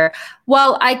last year.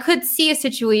 While I could see a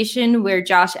situation where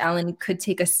Josh Allen could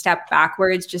take a step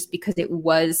backwards just because it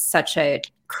was such a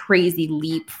crazy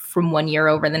leap from one year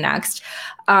over the next,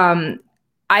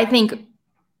 I think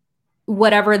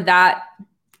whatever that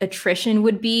attrition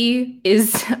would be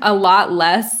is a lot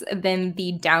less than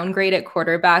the downgrade at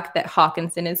quarterback that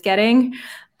Hawkinson is getting,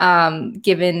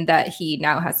 given that he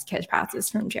now has to catch passes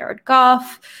from Jared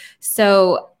Goff.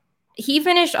 So he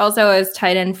finished also as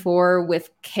tight end 4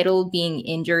 with Kittle being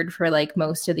injured for like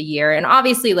most of the year. And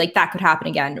obviously like that could happen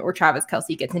again, or Travis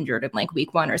Kelce gets injured in like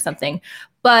week 1 or something.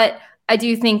 But I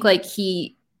do think like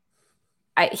he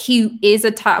is a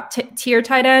top tier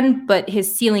tight end, but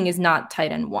his ceiling is not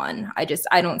tight end 1.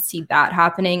 I don't see that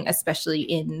happening, especially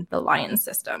in the Lions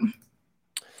system.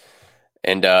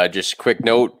 And just a quick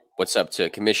note, what's up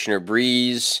to Commissioner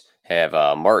Breeze? Have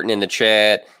Martin in the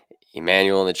chat.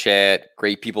 Emmanuel in the chat.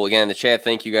 Great people again in the chat.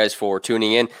 Thank you guys for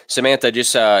tuning in. Samantha,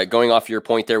 just going off your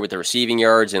point there with the receiving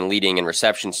yards and leading in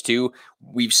receptions too,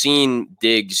 we've seen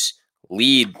Diggs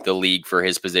lead the league for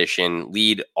his position,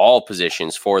 lead all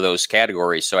positions for those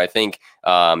categories. So I think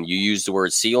you used the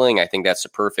word ceiling. I think that's the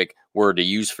perfect word to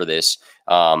use for this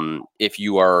if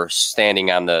you are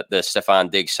standing on the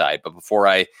Stephon Diggs side. But before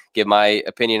I give my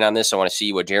opinion on this, I want to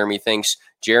see what Jeramie thinks.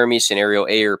 Jeramie, scenario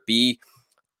A or B,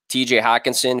 TJ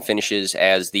Hockenson finishes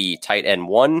as the tight end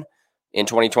 1 in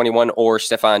 2021, or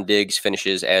Stephon Diggs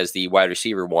finishes as the wide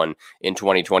receiver 1 in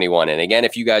 2021. And again,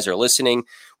 if you guys are listening,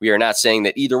 we are not saying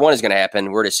that either one is going to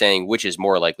happen. We're just saying which is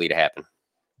more likely to happen.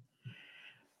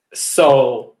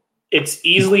 So it's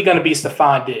easily going to be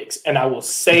Stephon Diggs. And I will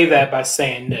say that by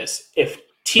saying this. If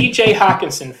TJ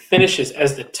Hockenson finishes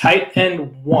as the tight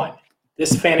end 1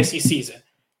 this fantasy season,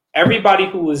 everybody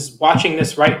who is watching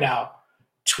this right now,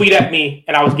 tweet at me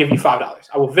and I will give you $5.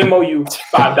 I will Venmo you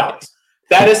 $5.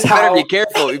 That is how. You better be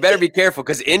careful. You better be careful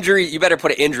because injury. You better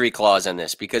put an injury clause on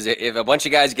this because if a bunch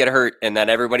of guys get hurt and then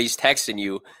everybody's texting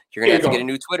you, you're gonna have to get a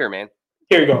new Twitter, man.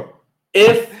 Here you go.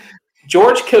 If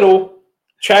George Kittle,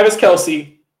 Travis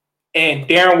Kelce, and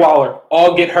Darren Waller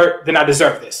all get hurt, then I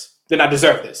deserve this.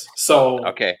 So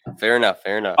okay, fair enough.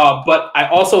 But I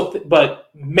also, but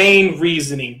main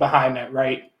reasoning behind that,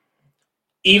 right?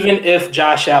 Even if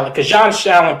Josh Allen, because Josh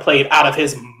Allen played out of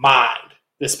his mind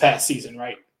this past season,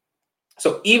 right?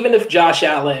 So even if Josh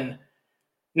Allen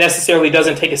necessarily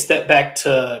doesn't take a step back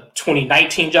to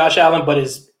 2019 Josh Allen, but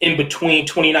is in between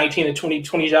 2019 and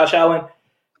 2020 Josh Allen,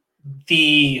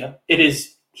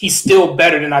 he's still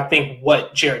better than I think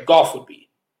what Jared Goff would be.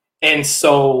 And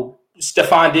so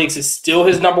Stephon Diggs is still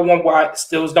his number one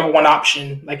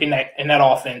option, like in that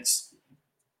offense.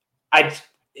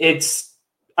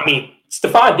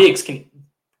 Stephon Diggs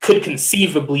could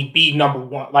conceivably be number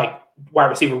 1, like wide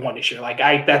receiver 1 this year. Like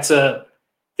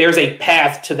there's a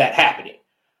path to that happening.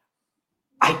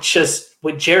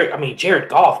 Jared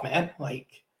Goff, man.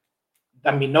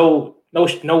 No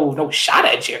shot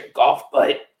at Jared Goff,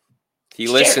 but he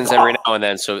listens every now and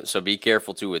then, so be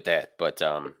careful too with that. But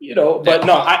no,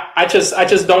 I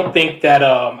just don't think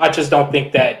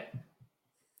that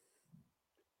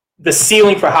the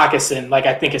ceiling for Hockenson,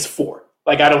 I think is 4.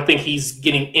 I don't think he's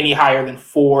getting any higher than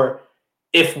 4.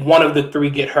 If one of the 3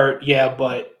 get hurt, yeah,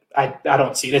 but I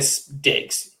don't see this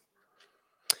Diggs.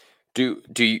 Do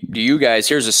you guys?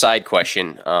 Here's a side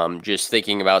question. Just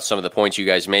thinking about some of the points you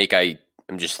guys make, I'm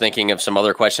just thinking of some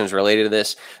other questions related to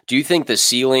this. Do you think the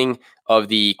ceiling of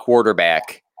the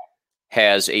quarterback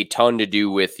has a ton to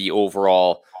do with the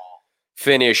overall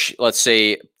finish? Let's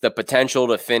say the potential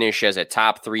to finish as a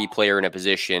top 3 player in a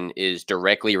position is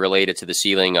directly related to the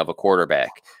ceiling of a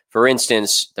quarterback. For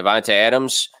instance, Davante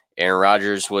Adams, Aaron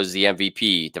Rodgers was the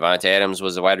MVP. Davante Adams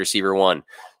was the wide receiver 1.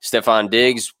 Stephon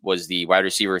Diggs was the wide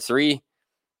receiver 3.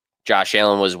 Josh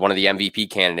Allen was one of the MVP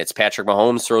candidates. Patrick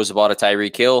Mahomes throws the ball to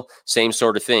Tyreek Hill, same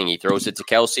sort of thing. He throws it to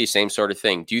Kelce, same sort of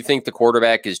thing. Do you think the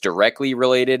quarterback is directly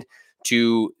related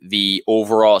to the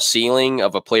overall ceiling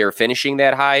of a player finishing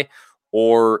that high,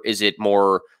 or is it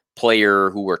more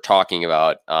player who we're talking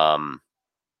about?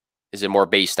 Is it more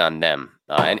based on them?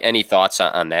 And any thoughts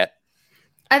on that?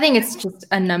 I think it's just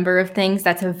a number of things.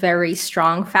 That's a very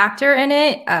strong factor in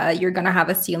it. You're going to have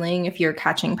a ceiling if you're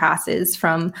catching passes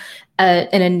from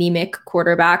an anemic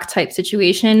quarterback type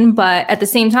situation. But at the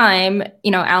same time,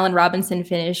 Allen Robinson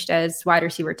finished as wide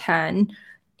receiver 10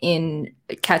 in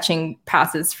catching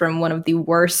passes from one of the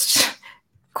worst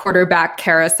quarterback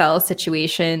carousel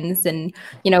situations. And,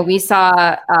 we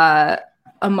saw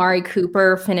Amari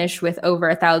Cooper finished with over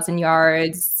 1,000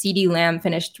 yards. CeeDee Lamb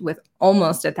finished with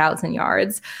almost 1,000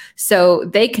 yards. So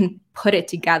they can put it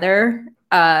together.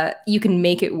 You can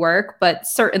make it work, but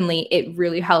certainly it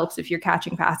really helps if you're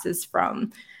catching passes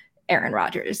from Aaron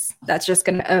Rodgers. That's just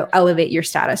going to elevate your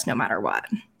status no matter what.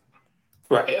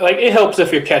 Right. It helps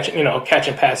if you're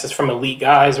catching passes from elite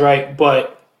guys, right?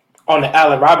 But on the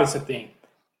Allen Robinson thing,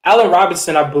 Allen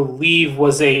Robinson, I believe,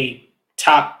 was a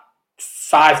top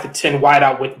 5 to 10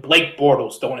 wideout with Blake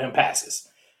Bortles throwing him passes.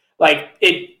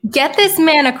 Get this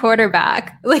man a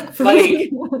quarterback.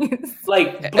 Please.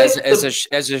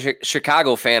 As a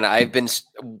Chicago fan, I've been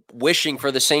wishing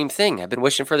for the same thing.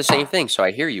 So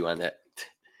I hear you on that.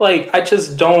 I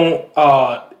just don't.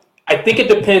 I think it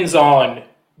depends on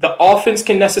the offense.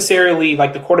 Can necessarily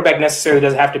the quarterback necessarily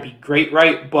doesn't have to be great,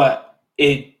 right? But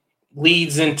it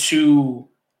leads into.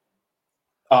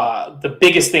 The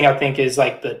biggest thing I think is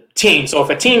the team. So if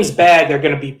a team's bad, they're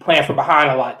going to be playing from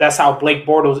behind a lot. That's how Blake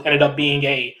Bortles ended up being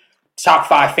a top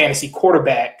 5 fantasy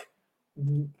quarterback,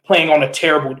 playing on a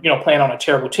terrible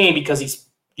team because he's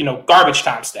garbage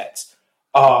time stats.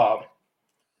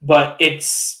 But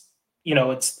it's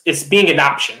being an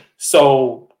option.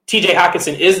 So TJ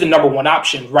Hawkinson is the number one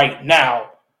option right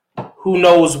now. Who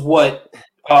knows what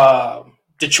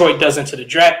Detroit does in the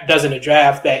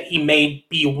draft that he may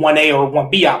be 1A or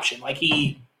 1B option. Like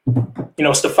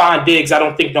Stephon Diggs, I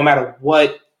don't think no matter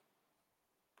what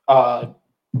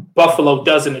Buffalo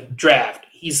does in the draft,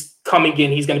 he's coming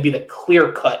in, he's going to be the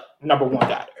clear-cut number one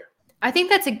guy there. I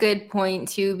think that's a good point,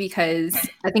 too, because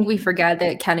I think we forget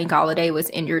that Kenny Golladay was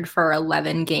injured for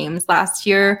 11 games last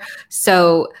year.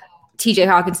 So TJ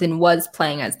Hawkinson was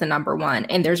playing as the number one,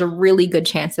 and there's a really good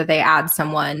chance that they add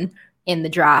someone in the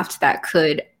draft that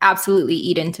could absolutely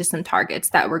eat into some targets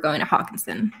that were going to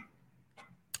Hawkinson.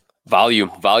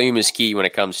 Volume is key when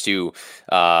it comes to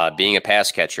being a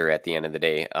pass catcher at the end of the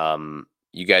day.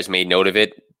 You guys made note of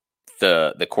it.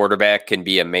 The quarterback can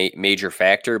be a major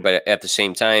factor, but at the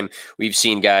same time, we've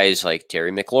seen guys like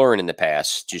Terry McLaurin in the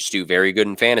past just do very good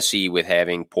in fantasy with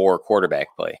having poor quarterback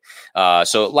play.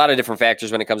 So a lot of different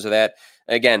factors when it comes to that.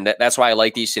 Again, that's why I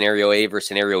like these scenario A versus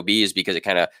scenario B, is because it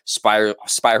kind of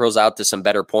spirals out to some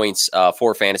better points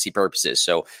for fantasy purposes.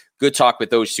 So good talk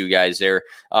with those two guys there.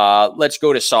 Let's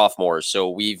go to sophomores. So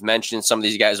we've mentioned some of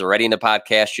these guys already in the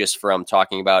podcast just from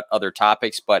talking about other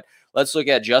topics, but let's look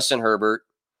at Justin Herbert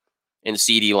and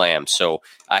CeeDee Lamb. So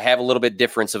I have a little bit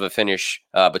difference of a finish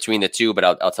between the two, but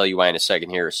I'll tell you why in a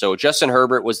second here. So Justin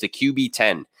Herbert was the QB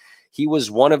 10. He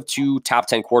was one of two top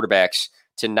 10 quarterbacks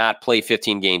to not play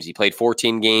 15 games. He played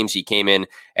 14 games. He came in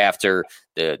after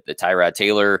the Tyrod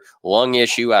Taylor lung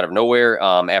issue out of nowhere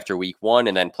after week 1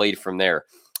 and then played from there.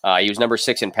 He was number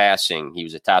 6 in passing. He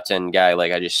was a top 10 guy,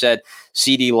 like I just said.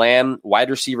 CeeDee Lamb,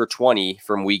 wide receiver 20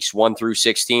 from weeks 1 through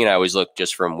 16. I always look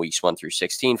just from weeks 1 through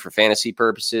 16 for fantasy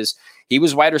purposes. He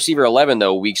was wide receiver 11,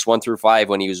 though, weeks 1 through 5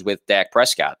 when he was with Dak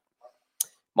Prescott.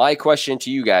 My question to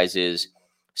you guys is,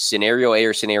 scenario A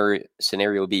or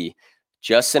scenario B,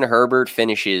 Justin Herbert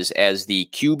finishes as the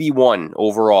QB1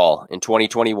 overall in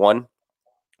 2021,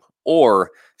 or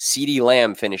CeeDee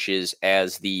Lamb finishes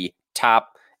as a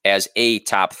top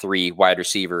 3 wide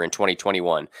receiver in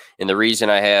 2021. And the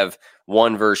reason I have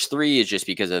 1 versus 3 is just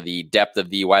because of the depth of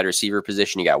the wide receiver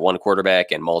position. You got one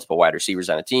quarterback and multiple wide receivers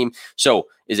on a team. So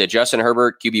is it Justin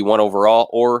Herbert, QB1 overall,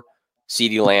 or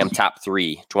CeeDee Lamb, top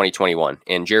 3, 2021?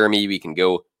 And Jeramie, we can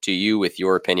go to you with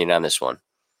your opinion on this one.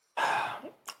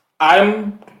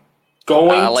 I'm going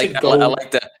to go. I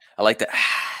like that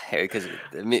because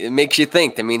it makes you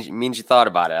think. That means you thought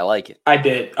about it. I like it. I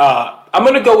did. I'm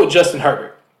going to go with Justin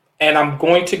Herbert. And I'm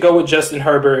going to go with Justin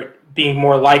Herbert being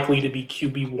more likely to be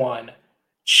QB1.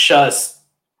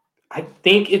 I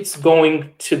think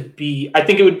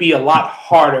it would be a lot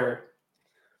harder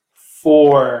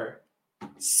for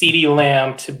CeeDee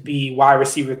Lamb to be wide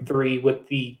receiver 3 with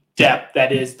the depth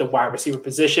that is the wide receiver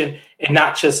position. And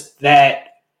not just that,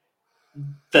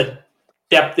 the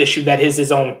depth issue that is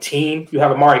his own team. You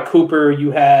have Amari Cooper. You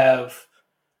have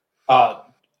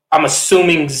I'm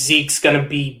assuming Zeke's going to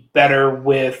be better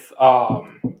with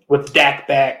Dak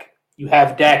back. You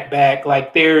have Dak back.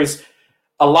 Like, there's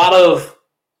a lot of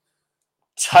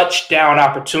touchdown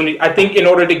opportunity. I think in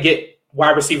order to get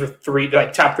wide receiver 3,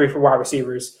 like top 3 for wide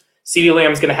receivers, CeeDee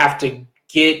Lamb's going to have to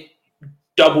get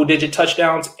double-digit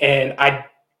touchdowns. And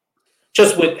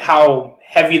just with how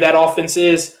heavy that offense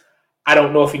is, I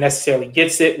don't know if he necessarily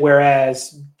gets it.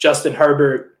 Whereas Justin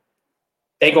Herbert,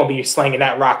 they're going to be slinging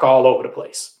that rock all over the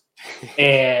place.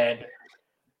 And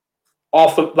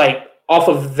off of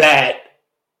that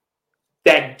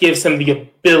gives him the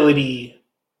ability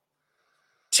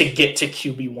to get to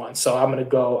QB1. So I'm gonna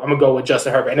go with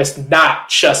Justin Herbert, and it's not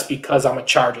just because I'm a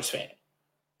Chargers fan.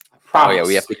 I promise. Oh yeah,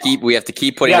 we have to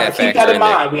keep putting that in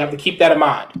mind. We have to keep that in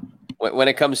mind. When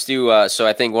it comes to, so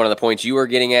I think one of the points you were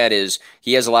getting at is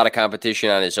he has a lot of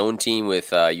competition on his own team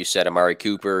with, you said, Amari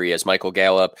Cooper. He has Michael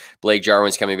Gallup. Blake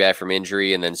Jarwin's coming back from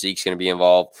injury, and then Zeke's going to be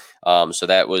involved. So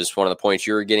that was one of the points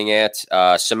you were getting at.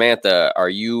 Samantha, are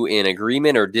you in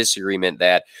agreement or disagreement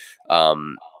that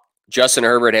Justin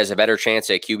Herbert has a better chance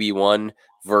at QB1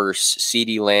 versus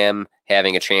CeeDee Lamb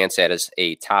having a chance at as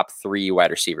a top 3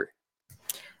 wide receiver?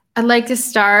 I'd like to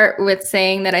start with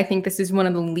saying that I think this is one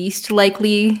of the least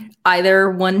likely either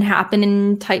one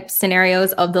happening type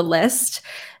scenarios of the list.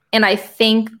 And I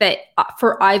think that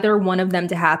for either one of them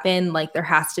to happen, like there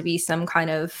has to be some kind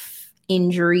of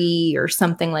injury or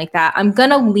something like that. I'm going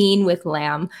to lean with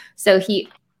Lamb. So he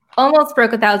almost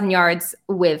broke 1,000 yards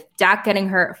with Dak getting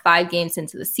hurt 5 games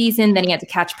into the season. Then he had to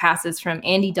catch passes from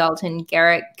Andy Dalton,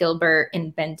 Garrett Gilbert,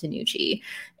 and Ben DiNucci.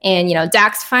 And,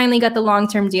 Dak's finally got the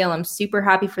long-term deal. I'm super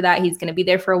happy for that. He's going to be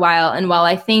there for a while. And while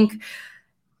I think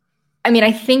I mean,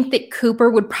 I think that Cooper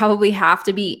would probably have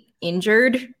to be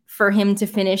injured for him to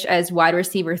finish as wide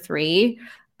receiver 3.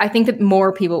 I think that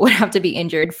more people would have to be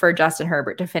injured for Justin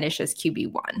Herbert to finish as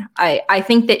QB1. I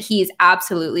think that he's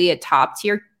absolutely a top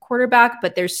tier quarterback,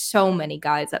 but there's so many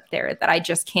guys up there that I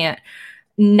just can't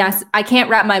I can't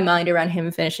wrap my mind around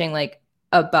him finishing like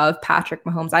above Patrick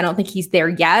Mahomes. I don't think he's there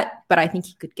yet, but I think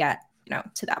he could get,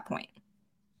 to that point.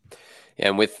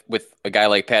 And with a guy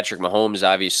like Patrick Mahomes,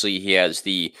 obviously he has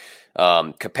the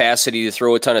capacity to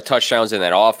throw a ton of touchdowns in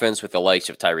that offense with the likes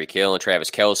of Tyreek Hill and Travis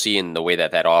Kelce and the way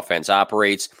that offense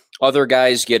operates. Other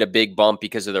guys get a big bump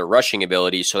because of their rushing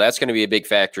ability. So that's going to be a big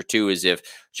factor too, is if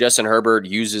Justin Herbert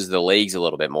uses the legs a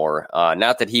little bit more.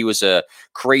 Not that he was a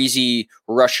crazy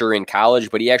rusher in college,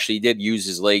 but he actually did use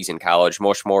his legs in college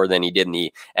much more than he did in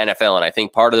the NFL. And I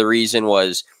think part of the reason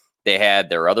was they had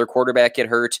their other quarterback get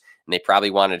hurt, and they probably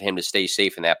wanted him to stay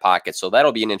safe in that pocket. So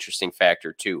that'll be an interesting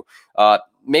factor too.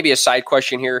 Maybe a side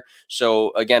question here.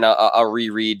 So again, I'll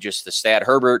reread just the stat.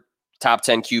 Herbert, top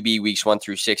 10 QB weeks 1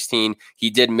 through 16.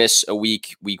 He did miss a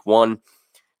week 1.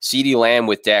 CeeDee Lamb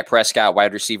with Dak Prescott,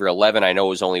 wide receiver 11. I know it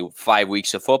was only 5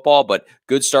 weeks of football, but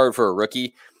good start for a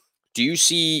rookie. Do you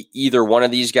see either one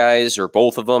of these guys or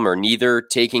both of them or neither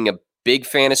taking a big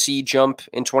fantasy jump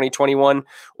in 2021,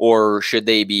 or should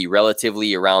they be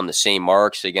relatively around the same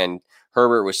marks? Again,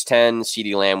 Herbert was 10,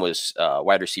 CeeDee Lamb was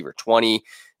wide receiver 20.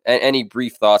 Any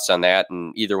brief thoughts on that?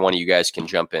 And either one of you guys can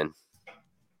jump in.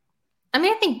 I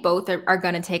mean, I think both are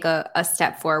going to take a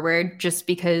step forward just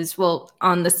because, well,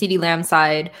 on the CeeDee Lamb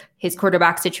side, his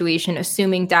quarterback situation,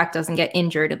 assuming Dak doesn't get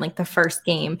injured in like the first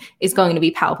game, is going to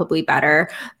be palpably better.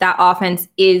 That offense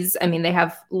is, I mean, they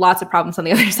have lots of problems on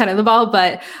the other side of the ball,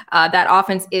 but that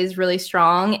offense is really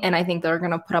strong, and I think they're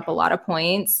going to put up a lot of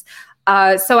points.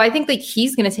 So I think like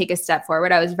he's going to take a step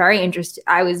forward. I was very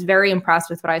impressed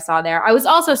with what I saw there. I was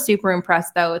also super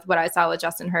impressed though with what I saw with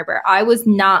Justin Herbert. I was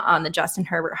not on the Justin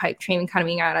Herbert hype train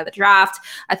coming out of the draft.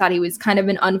 I thought he was kind of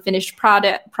an unfinished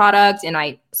product, and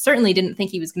I certainly didn't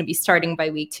think he was going to be starting by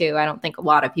week 2. I don't think a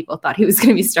lot of people thought he was going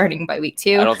to be starting by week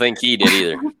 2. I don't think he did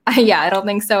either. Yeah, I don't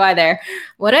think so either.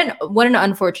 What an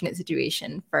unfortunate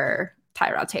situation for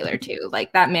Tyrod Taylor too.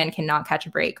 Like that man cannot catch a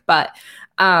break. But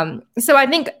so I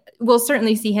think we'll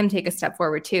certainly see him take a step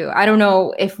forward too. I don't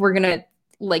know if we're going to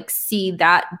like see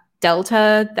that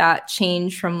delta, that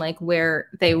change from like where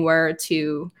they were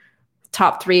to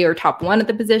top 3 or top 1 at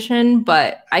the position,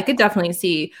 but I could definitely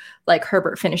see like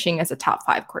Herbert finishing as a top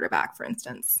 5 quarterback, for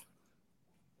instance.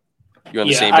 You on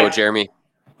the same boat, Jeramie?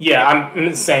 Yeah, I'm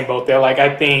in the same boat there. Like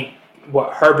I think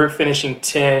Herbert finishing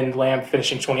 10, Lamb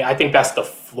finishing 20, I think that's the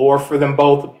floor for them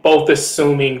both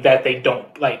assuming that they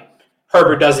don't like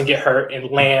Herbert doesn't get hurt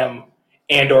and Lamb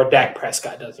and or Dak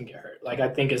Prescott doesn't get hurt. Like I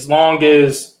think as long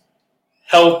as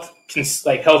health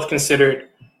considered,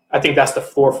 I think that's the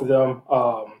floor for them.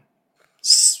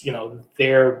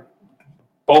 They're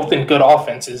both in good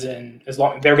offenses, and as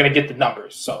long they're going to get the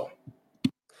numbers. So.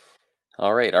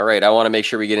 All right. I want to make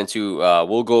sure we get into,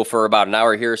 we'll go for about an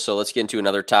hour here, so let's get into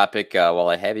another topic while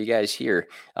I have you guys here.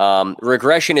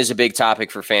 Regression is a big topic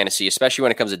for fantasy, especially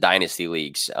when it comes to dynasty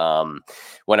leagues.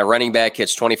 When a running back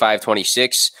hits 25,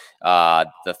 26,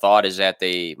 the thought is that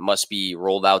they must be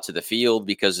rolled out to the field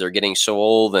because they're getting so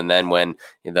old. And then when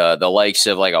the likes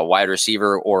of like a wide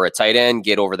receiver or a tight end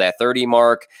get over that 30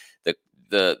 mark,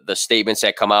 the statements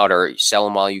that come out are sell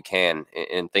them while you can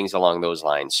and things along those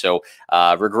lines. So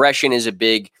regression is a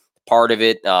big part of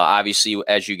it. Obviously,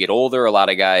 as you get older, a lot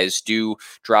of guys do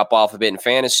drop off a bit in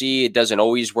fantasy. It doesn't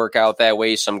always work out that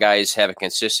way. Some guys have a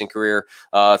consistent career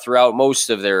throughout most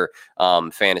of their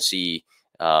fantasy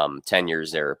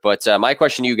tenures there. But my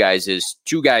question to you guys is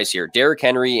 2 guys here, Derrick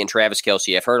Henry and Travis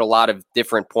Kelce. I've heard a lot of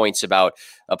different points about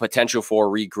a potential for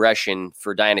regression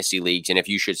for dynasty leagues and if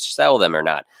you should sell them or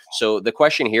not. So the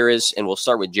question here is, and we'll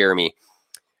start with Jeramie,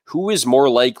 who is more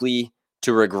likely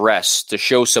to regress, to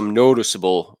show some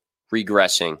noticeable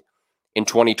regressing in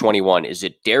 2021? Is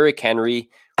it Derrick Henry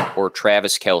or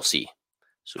Travis Kelce?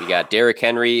 So we got Derrick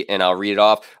Henry, and I'll read it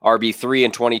off. RB3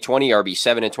 in 2020,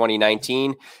 RB7 in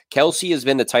 2019. Kelce has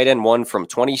been the tight end 1 from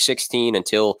 2016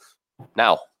 until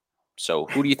now. So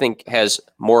who do you think has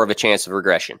more of a chance of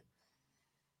regression?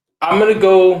 I'm going to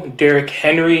go Derrick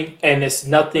Henry, and it's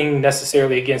nothing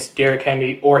necessarily against Derrick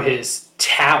Henry or his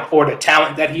talent or the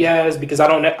talent that he has, because I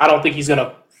don't think he's going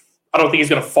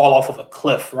to fall off of a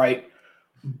cliff, right?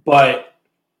 But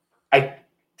I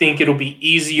think it'll be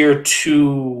easier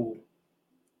to,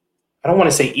 I don't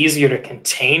want to say easier to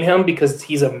contain him because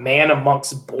he's a man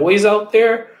amongst boys out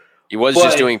there. He was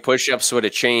just doing push-ups with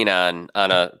a chain on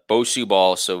a Bosu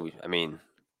ball, so I mean,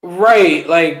 right?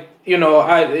 Like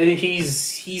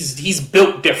he's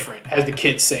built different, as the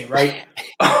kids say, right?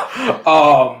 But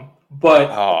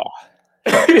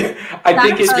I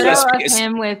think it's photo of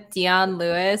him with Dion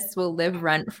Lewis will live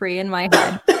rent free in my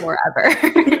head forever.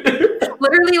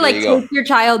 Literally, like take your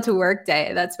child to work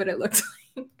day. That's what it looks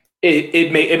like.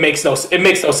 It makes no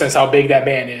sense how big that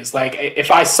man is. Like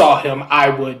if I saw him, I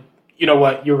would. You know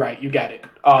what? You're right. You got it.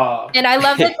 And I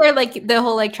love that they're like the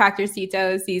whole like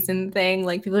Tractorcito season thing.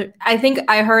 Like I think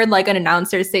I heard like an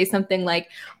announcer say something like,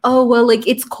 "Oh well, like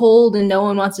it's cold and no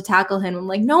one wants to tackle him." I'm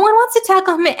like, no one wants to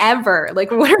tackle him ever. Like,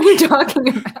 what are we talking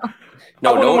about?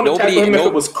 Nobody. If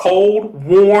it was cold,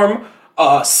 warm,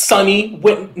 sunny.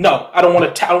 I don't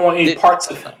want to. I don't want any parts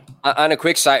of him. On a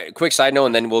quick side note,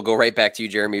 and then we'll go right back to you,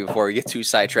 Jeramie, before we get too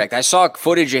sidetracked. I saw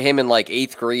footage of him in like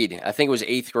 8th grade. I think it was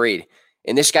 8th grade.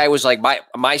 And this guy was like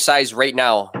my size right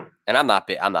now, and I'm not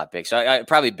big, so I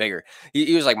probably bigger.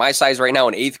 He was like my size right now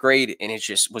in 8th grade, and it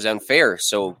just was unfair.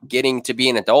 So getting to be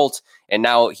an adult, and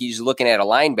now he's looking at a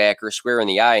linebacker square in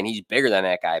the eye, and he's bigger than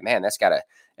that guy. Man, that's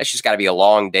just gotta be a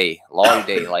long day.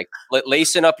 Like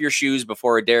lacing up your shoes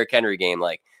before a Derrick Henry game.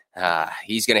 Like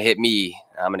he's gonna hit me,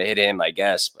 I'm gonna hit him, I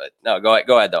guess. But no, go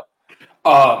ahead though.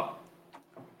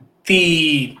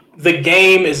 The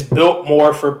game is built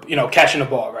more for, catching the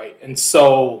ball, right? And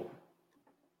so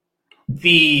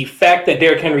the fact that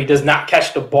Derrick Henry does not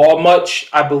catch the ball much,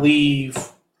 I believe,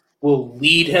 will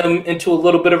lead him into a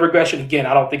little bit of regression. Again,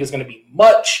 I don't think it's going to be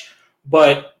much,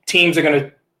 but teams are going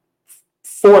to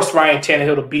force Ryan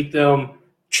Tannehill to beat them,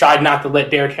 try not to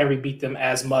let Derrick Henry beat them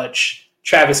as much.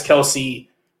 Travis Kelce,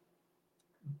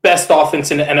 best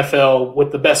offense in the NFL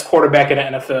with the best quarterback in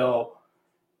the NFL.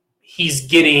 He's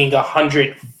getting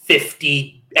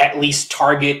 150 at least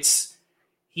targets.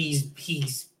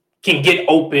 He's can get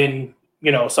open,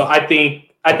 So I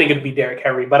think it'll be Derrick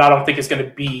Henry, but I don't think it's going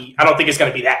to be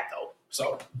that though.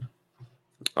 So.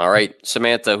 All right,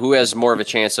 Samantha, who has more of a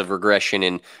chance of regression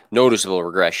and noticeable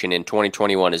regression in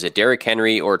 2021? Is it Derrick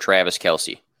Henry or Travis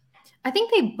Kelce? I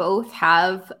think they both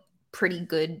have pretty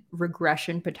good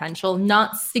regression potential,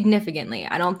 not significantly.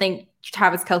 I don't think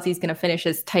Travis Kelce is going to finish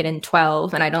as tight end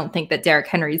 12, and I don't think that Derrick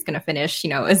Henry is going to finish,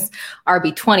 as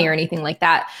RB 20 or anything like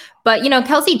that. But,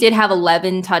 Kelce did have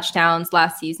 11 touchdowns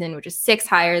last season, which is 6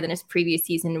 higher than his previous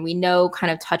season. We know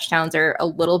kind of touchdowns are a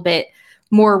little bit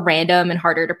more random and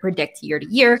harder to predict year to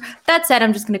year. That said,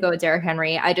 I'm just going to go with Derrick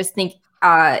Henry. I just think,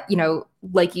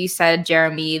 like you said,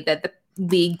 Jeramie, that the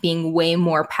league being way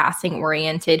more passing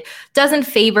oriented doesn't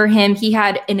favor him. He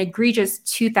had an egregious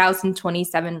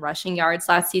 2,027 rushing yards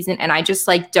last season, and I just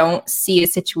don't see a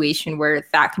situation where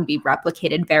that can be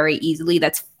replicated very easily.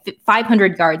 That's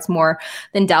 500 yards more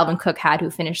than Dalvin Cook had,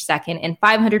 who finished second, and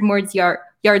 500 more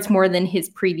yards more than his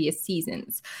previous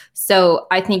seasons. So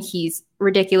I think he's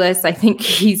ridiculous. I think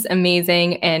he's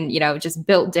amazing and, just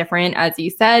built different, as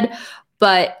you said.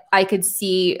 But I could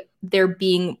see there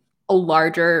being a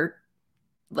larger,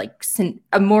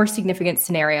 a more significant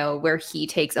scenario where he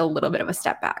takes a little bit of a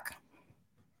step back.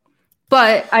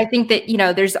 But I think that,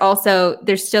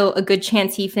 there's still a good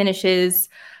chance he finishes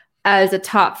as a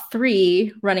top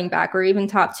 3 running back or even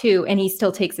top 2, and he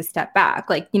still takes a step back.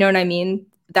 You know what I mean?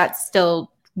 That's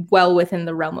still well within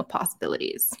the realm of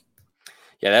possibilities.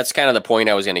 Yeah, that's kind of the point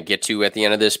I was going to get to at the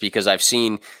end of this, because I've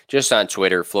seen just on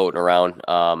Twitter floating around,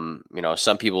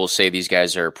 some people will say these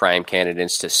guys are prime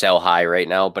candidates to sell high right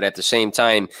now. But at the same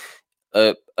time,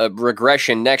 a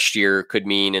regression next year could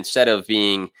mean instead of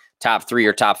being top 3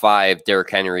 or top 5,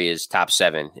 Derrick Henry is top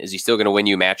 7. Is he still going to win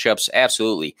you matchups?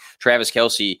 Absolutely. Travis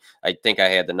Kelce, I think I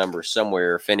had the number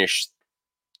somewhere, finished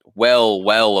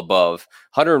well above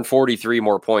 143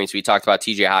 more points. We talked about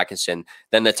TJ Hawkinson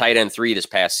than the tight end 3 this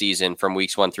past season from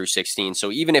weeks 1 through 16.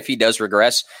 So even if he does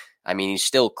regress, he's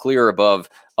still clear above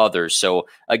others. So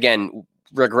again,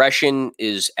 regression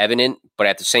is evident, but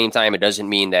at the same time, it doesn't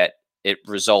mean that it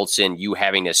results in you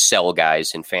having to sell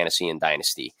guys in fantasy and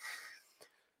dynasty.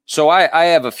 So I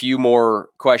have a few more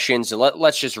questions, and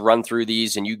let's just run through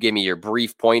these, and you give me your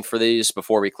brief point for these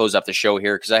before we close up the show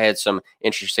here, because I had some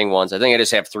interesting ones. I think I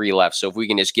just have 3 left, so if we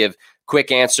can just give quick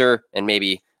answer and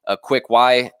maybe a quick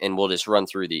why, and we'll just run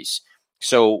through these.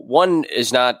 So one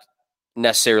is not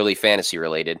necessarily fantasy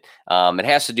related. It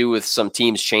has to do with some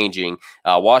teams changing.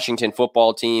 Washington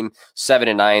football team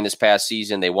 7-9 this past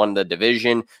season. They won the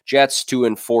division. Jets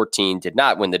 2-14 did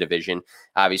not win the division.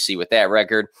 Obviously, with that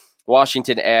record,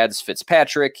 Washington adds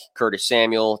Fitzpatrick, Curtis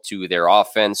Samuel to their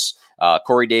offense.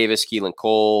 Corey Davis, Keelan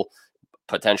Cole,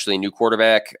 potentially new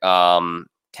quarterback.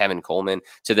 Tevin Coleman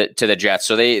to the Jets.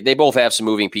 So they both have some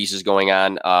moving pieces going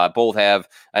on. I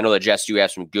know the Jets do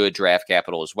have some good draft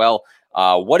capital as well.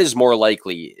 What is more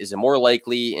likely? Is it more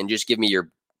likely, and just give me your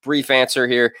brief answer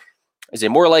here. Is it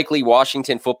more likely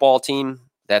Washington football team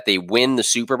that they win the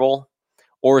Super Bowl,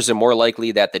 or is it more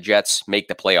likely that the Jets make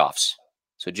the playoffs?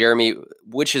 So, Jeramie,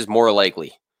 which is more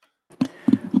likely?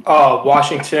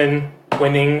 Washington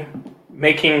making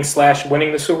 /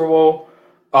 winning the Super Bowl.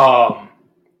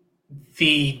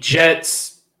 The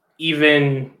Jets,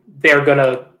 even they're going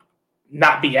to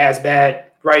not be as bad,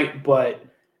 right? But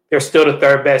they're still the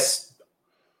third best,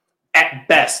 at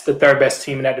best, the third best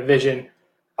team in that division.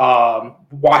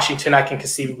 Washington, I can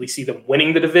conceivably see them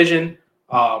winning the division.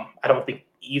 I don't think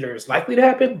either is likely to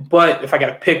happen, but if I got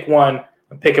to pick one,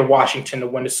 I'm picking Washington to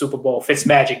win the Super Bowl.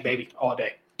 Fitzmagic, baby, all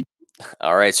day.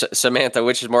 All right, so, Samantha,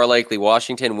 which is more likely?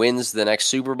 Washington wins the next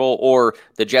Super Bowl or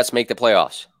the Jets make the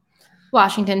playoffs?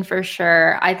 Washington for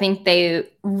sure. I think they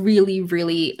really,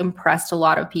 really impressed a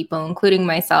lot of people, including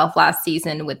myself last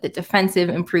season with the defensive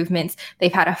improvements.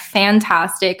 They've had a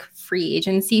fantastic free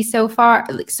agency so far,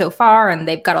 and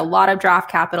they've got a lot of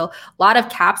draft capital, a lot of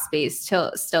cap space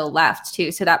still left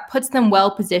too. So that puts them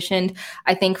well positioned,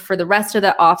 I think, for the rest of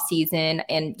the offseason.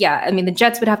 And yeah, I mean, the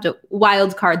Jets would have to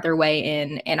wild card their way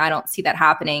in, and I don't see that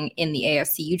happening in the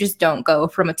AFC. You just don't go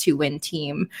from a 2-win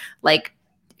team like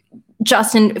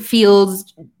Justin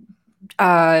Fields,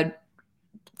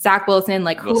 Zach Wilson,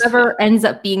 like whoever ends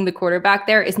up being the quarterback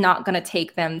there is not going to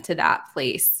take them to that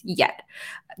place yet.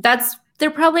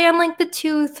 They're probably on like the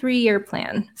 2-3 year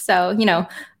plan. So,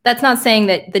 that's not saying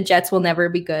that the Jets will never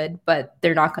be good, but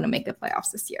they're not going to make the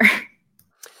playoffs this year.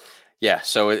 Yeah,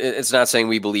 so it's not saying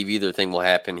we believe either thing will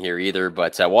happen here either,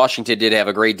 but Washington did have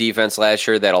a great defense last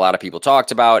year that a lot of people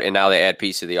talked about, and now they add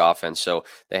piece of the offense, so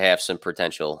they have some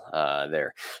potential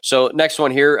there. So next one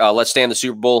here, let's stay on the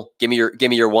Super Bowl. Give me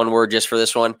your one word just for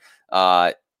this one.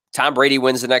 Tom Brady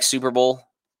wins the next Super Bowl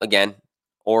again,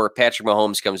 or Patrick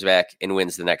Mahomes comes back and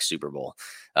wins the next Super Bowl.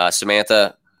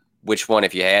 Samantha, which one?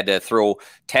 If you had to throw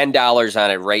 $10 on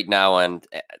it right now on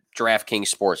DraftKings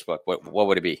Sportsbook, what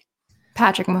would it be?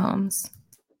 Patrick Mahomes.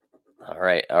 All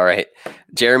right.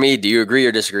 Jeramie, do you agree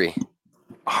or disagree?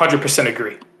 100%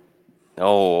 agree.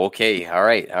 Oh, okay. All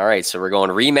right. So we're going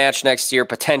rematch next year,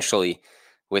 potentially,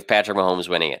 with Patrick Mahomes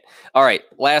winning it. All right.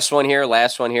 Last one here.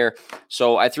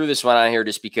 So I threw this one on here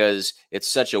just because it's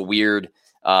such a weird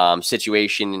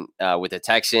situation with the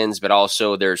Texans, but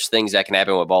also there's things that can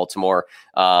happen with Baltimore.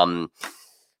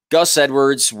 Gus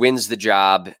Edwards wins the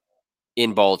job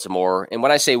in Baltimore. And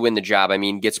when I say win the job, I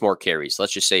mean gets more carries.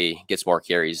 Let's just say gets more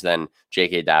carries than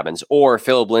J.K. Dobbins. Or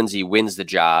Philip Lindsay wins the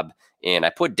job. And I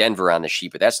put Denver on the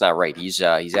sheet, but that's not right. He's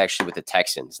actually with the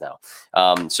Texans now.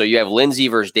 So you have Lindsay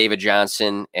versus David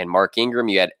Johnson and Mark Ingram.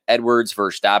 You had Edwards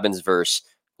versus Dobbins versus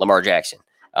Lamar Jackson.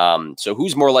 So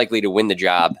who's more likely to win the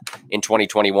job in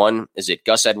 2021? Is it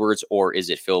Gus Edwards or is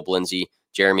it Philip Lindsay?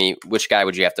 Jeramie, which guy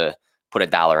would you have to put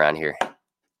 $1 on here?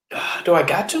 Do I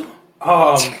got to?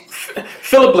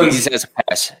 Philip Lindsay. He says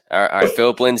pass. All right,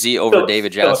 Philip Lindsay over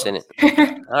David Johnson.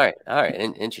 All right.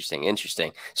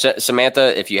 Interesting. So,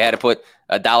 Samantha, if you had to put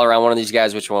 $1 on one of these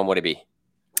guys, which one would it be?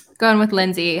 Going with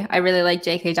Lindsay. I really like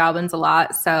J.K. Dobbins a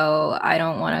lot, so I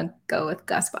don't want to go with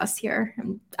Gus Bus here.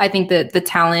 I think that the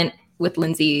talent with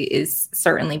Lindsay is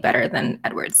certainly better than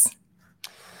Edwards.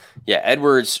 Yeah,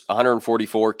 Edwards,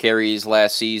 144 carries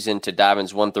last season to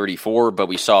Dobbins, 134, but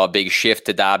we saw a big shift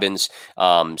to Dobbins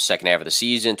second half of the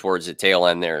season towards the tail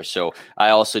end there. So I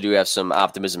also do have some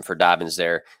optimism for Dobbins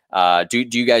there. Do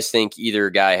you guys think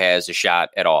either guy has a shot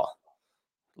at all,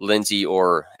 Lindsay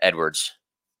or Edwards?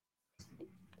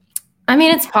 I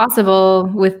mean, it's possible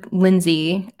with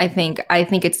Lindsay. I think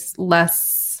it's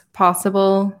less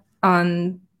possible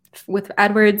with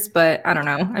Edwards, but I don't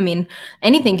know. I mean,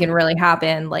 anything can really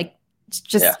happen. Like,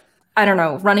 I don't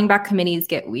know. Running back committees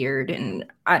get weird, and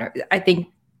I think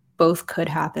both could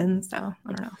happen. So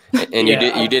I don't know. And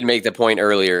you did make the point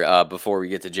earlier before we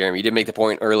get to Jeramie. You did make the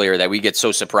point earlier that we get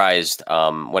so surprised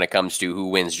when it comes to who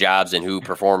wins jobs and who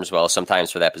performs well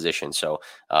sometimes for that position. So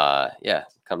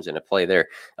comes into play there.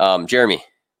 Jeramie.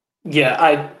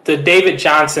 Yeah, the David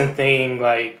Johnson thing,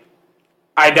 like.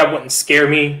 That wouldn't scare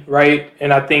me, right?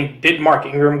 And I think did Mark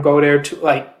Ingram go there too?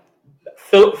 Like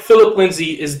Philip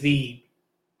Lindsay is the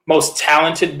most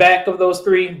talented back of those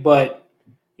three, but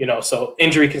so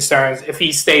injury concerns. If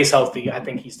he stays healthy, I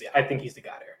think he's the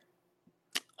guy there.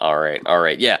 All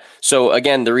right. Yeah. So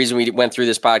again, the reason we went through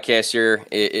this podcast here,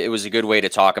 it was a good way to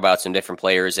talk about some different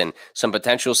players and some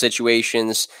potential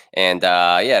situations. And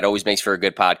it always makes for a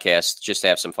good podcast just to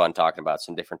have some fun talking about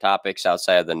some different topics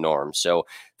outside of the norm. So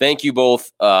thank you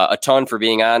both a ton for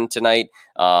being on tonight.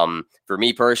 For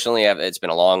me personally, it's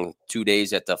been a long 2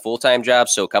 days at the full-time job.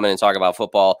 So coming and talking about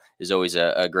football is always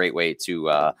a great way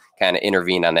to kind of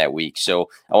intervene on that week. So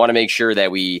I want to make sure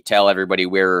that we tell everybody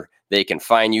where they can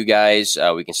find you guys.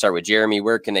 We can start with Jeramie.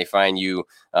 Where can they find you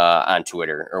on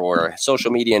Twitter or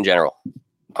social media in general?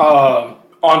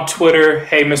 On Twitter,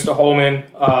 hey, Mr. Holman.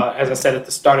 As I said at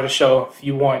the start of the show, if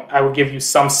you want, I will give you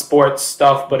some sports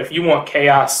stuff. But if you want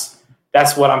chaos,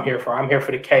 that's what I'm here for. I'm here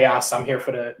for the chaos. I'm here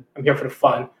for the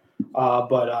fun.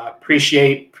 But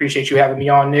appreciate you having me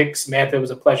on, Nick. Samantha, it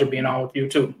was a pleasure being on with you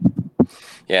too.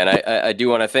 Yeah, and I do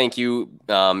want to thank you,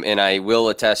 and I will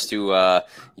attest to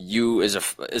you as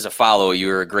a follow.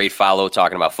 You're a great follow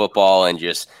talking about football and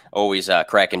just always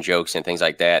cracking jokes and things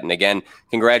like that. And again,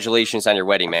 congratulations on your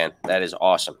wedding, man. That is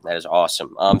awesome.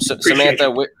 So,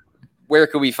 Samantha, where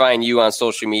could we find you on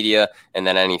social media, and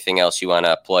then anything else you want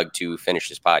to plug to finish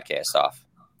this podcast off?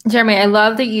 Jeramie, I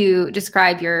love that you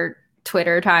describe your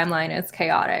Twitter timeline as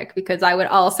chaotic, because I would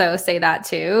also say that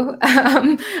too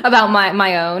about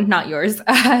my own, not yours.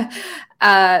 But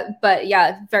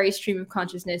yeah, very stream of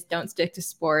consciousness. Don't stick to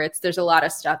sports. There's a lot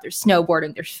of stuff. There's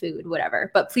snowboarding, there's food, whatever.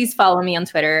 But please follow me on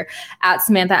Twitter at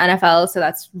Samantha NFL. So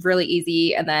that's really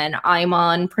easy. And then I'm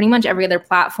on pretty much every other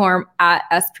platform at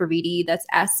Previte. That's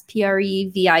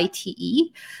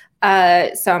SPREVITE.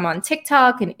 So I'm on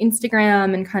TikTok and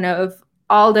Instagram and kind of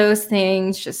all those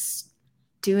things, just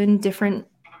doing different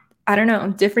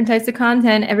types of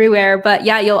content everywhere. But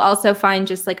yeah, you'll also find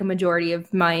just like a majority of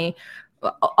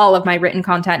all of my written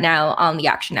content now on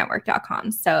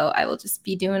theactionnetwork.com. So I will just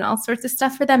be doing all sorts of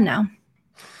stuff for them now.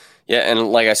 Yeah,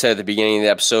 and like I said at the beginning of the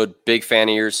episode, big fan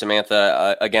of yours,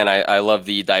 Samantha. Again, I love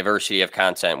the diversity of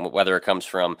content, whether it comes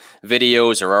from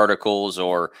videos or articles,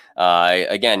 or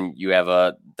again, you have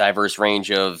a diverse range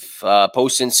of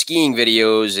posting skiing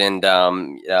videos and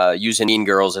using Mean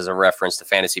Girls as a reference to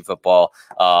fantasy football,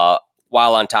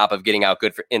 while on top of getting out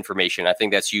good information. I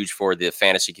think that's huge for the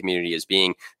fantasy community, as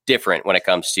being different when it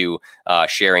comes to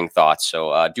sharing thoughts.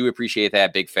 So do appreciate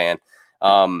that. Big fan.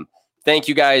 Thank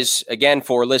you guys again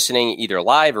for listening, either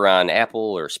live or on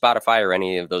Apple or Spotify or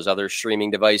any of those other streaming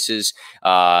devices.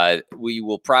 We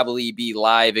will probably be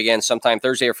live again sometime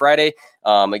Thursday or Friday.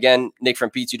 Again, Nick from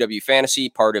P2W Fantasy,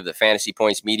 part of the Fantasy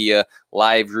Points Media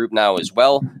live group now as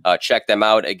well. Check them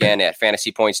out again at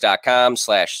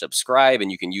fantasypoints.com/subscribe,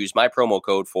 and you can use my promo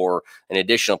code for an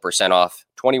additional % off,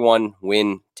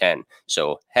 21WIN10.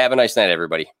 So have a nice night,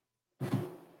 everybody.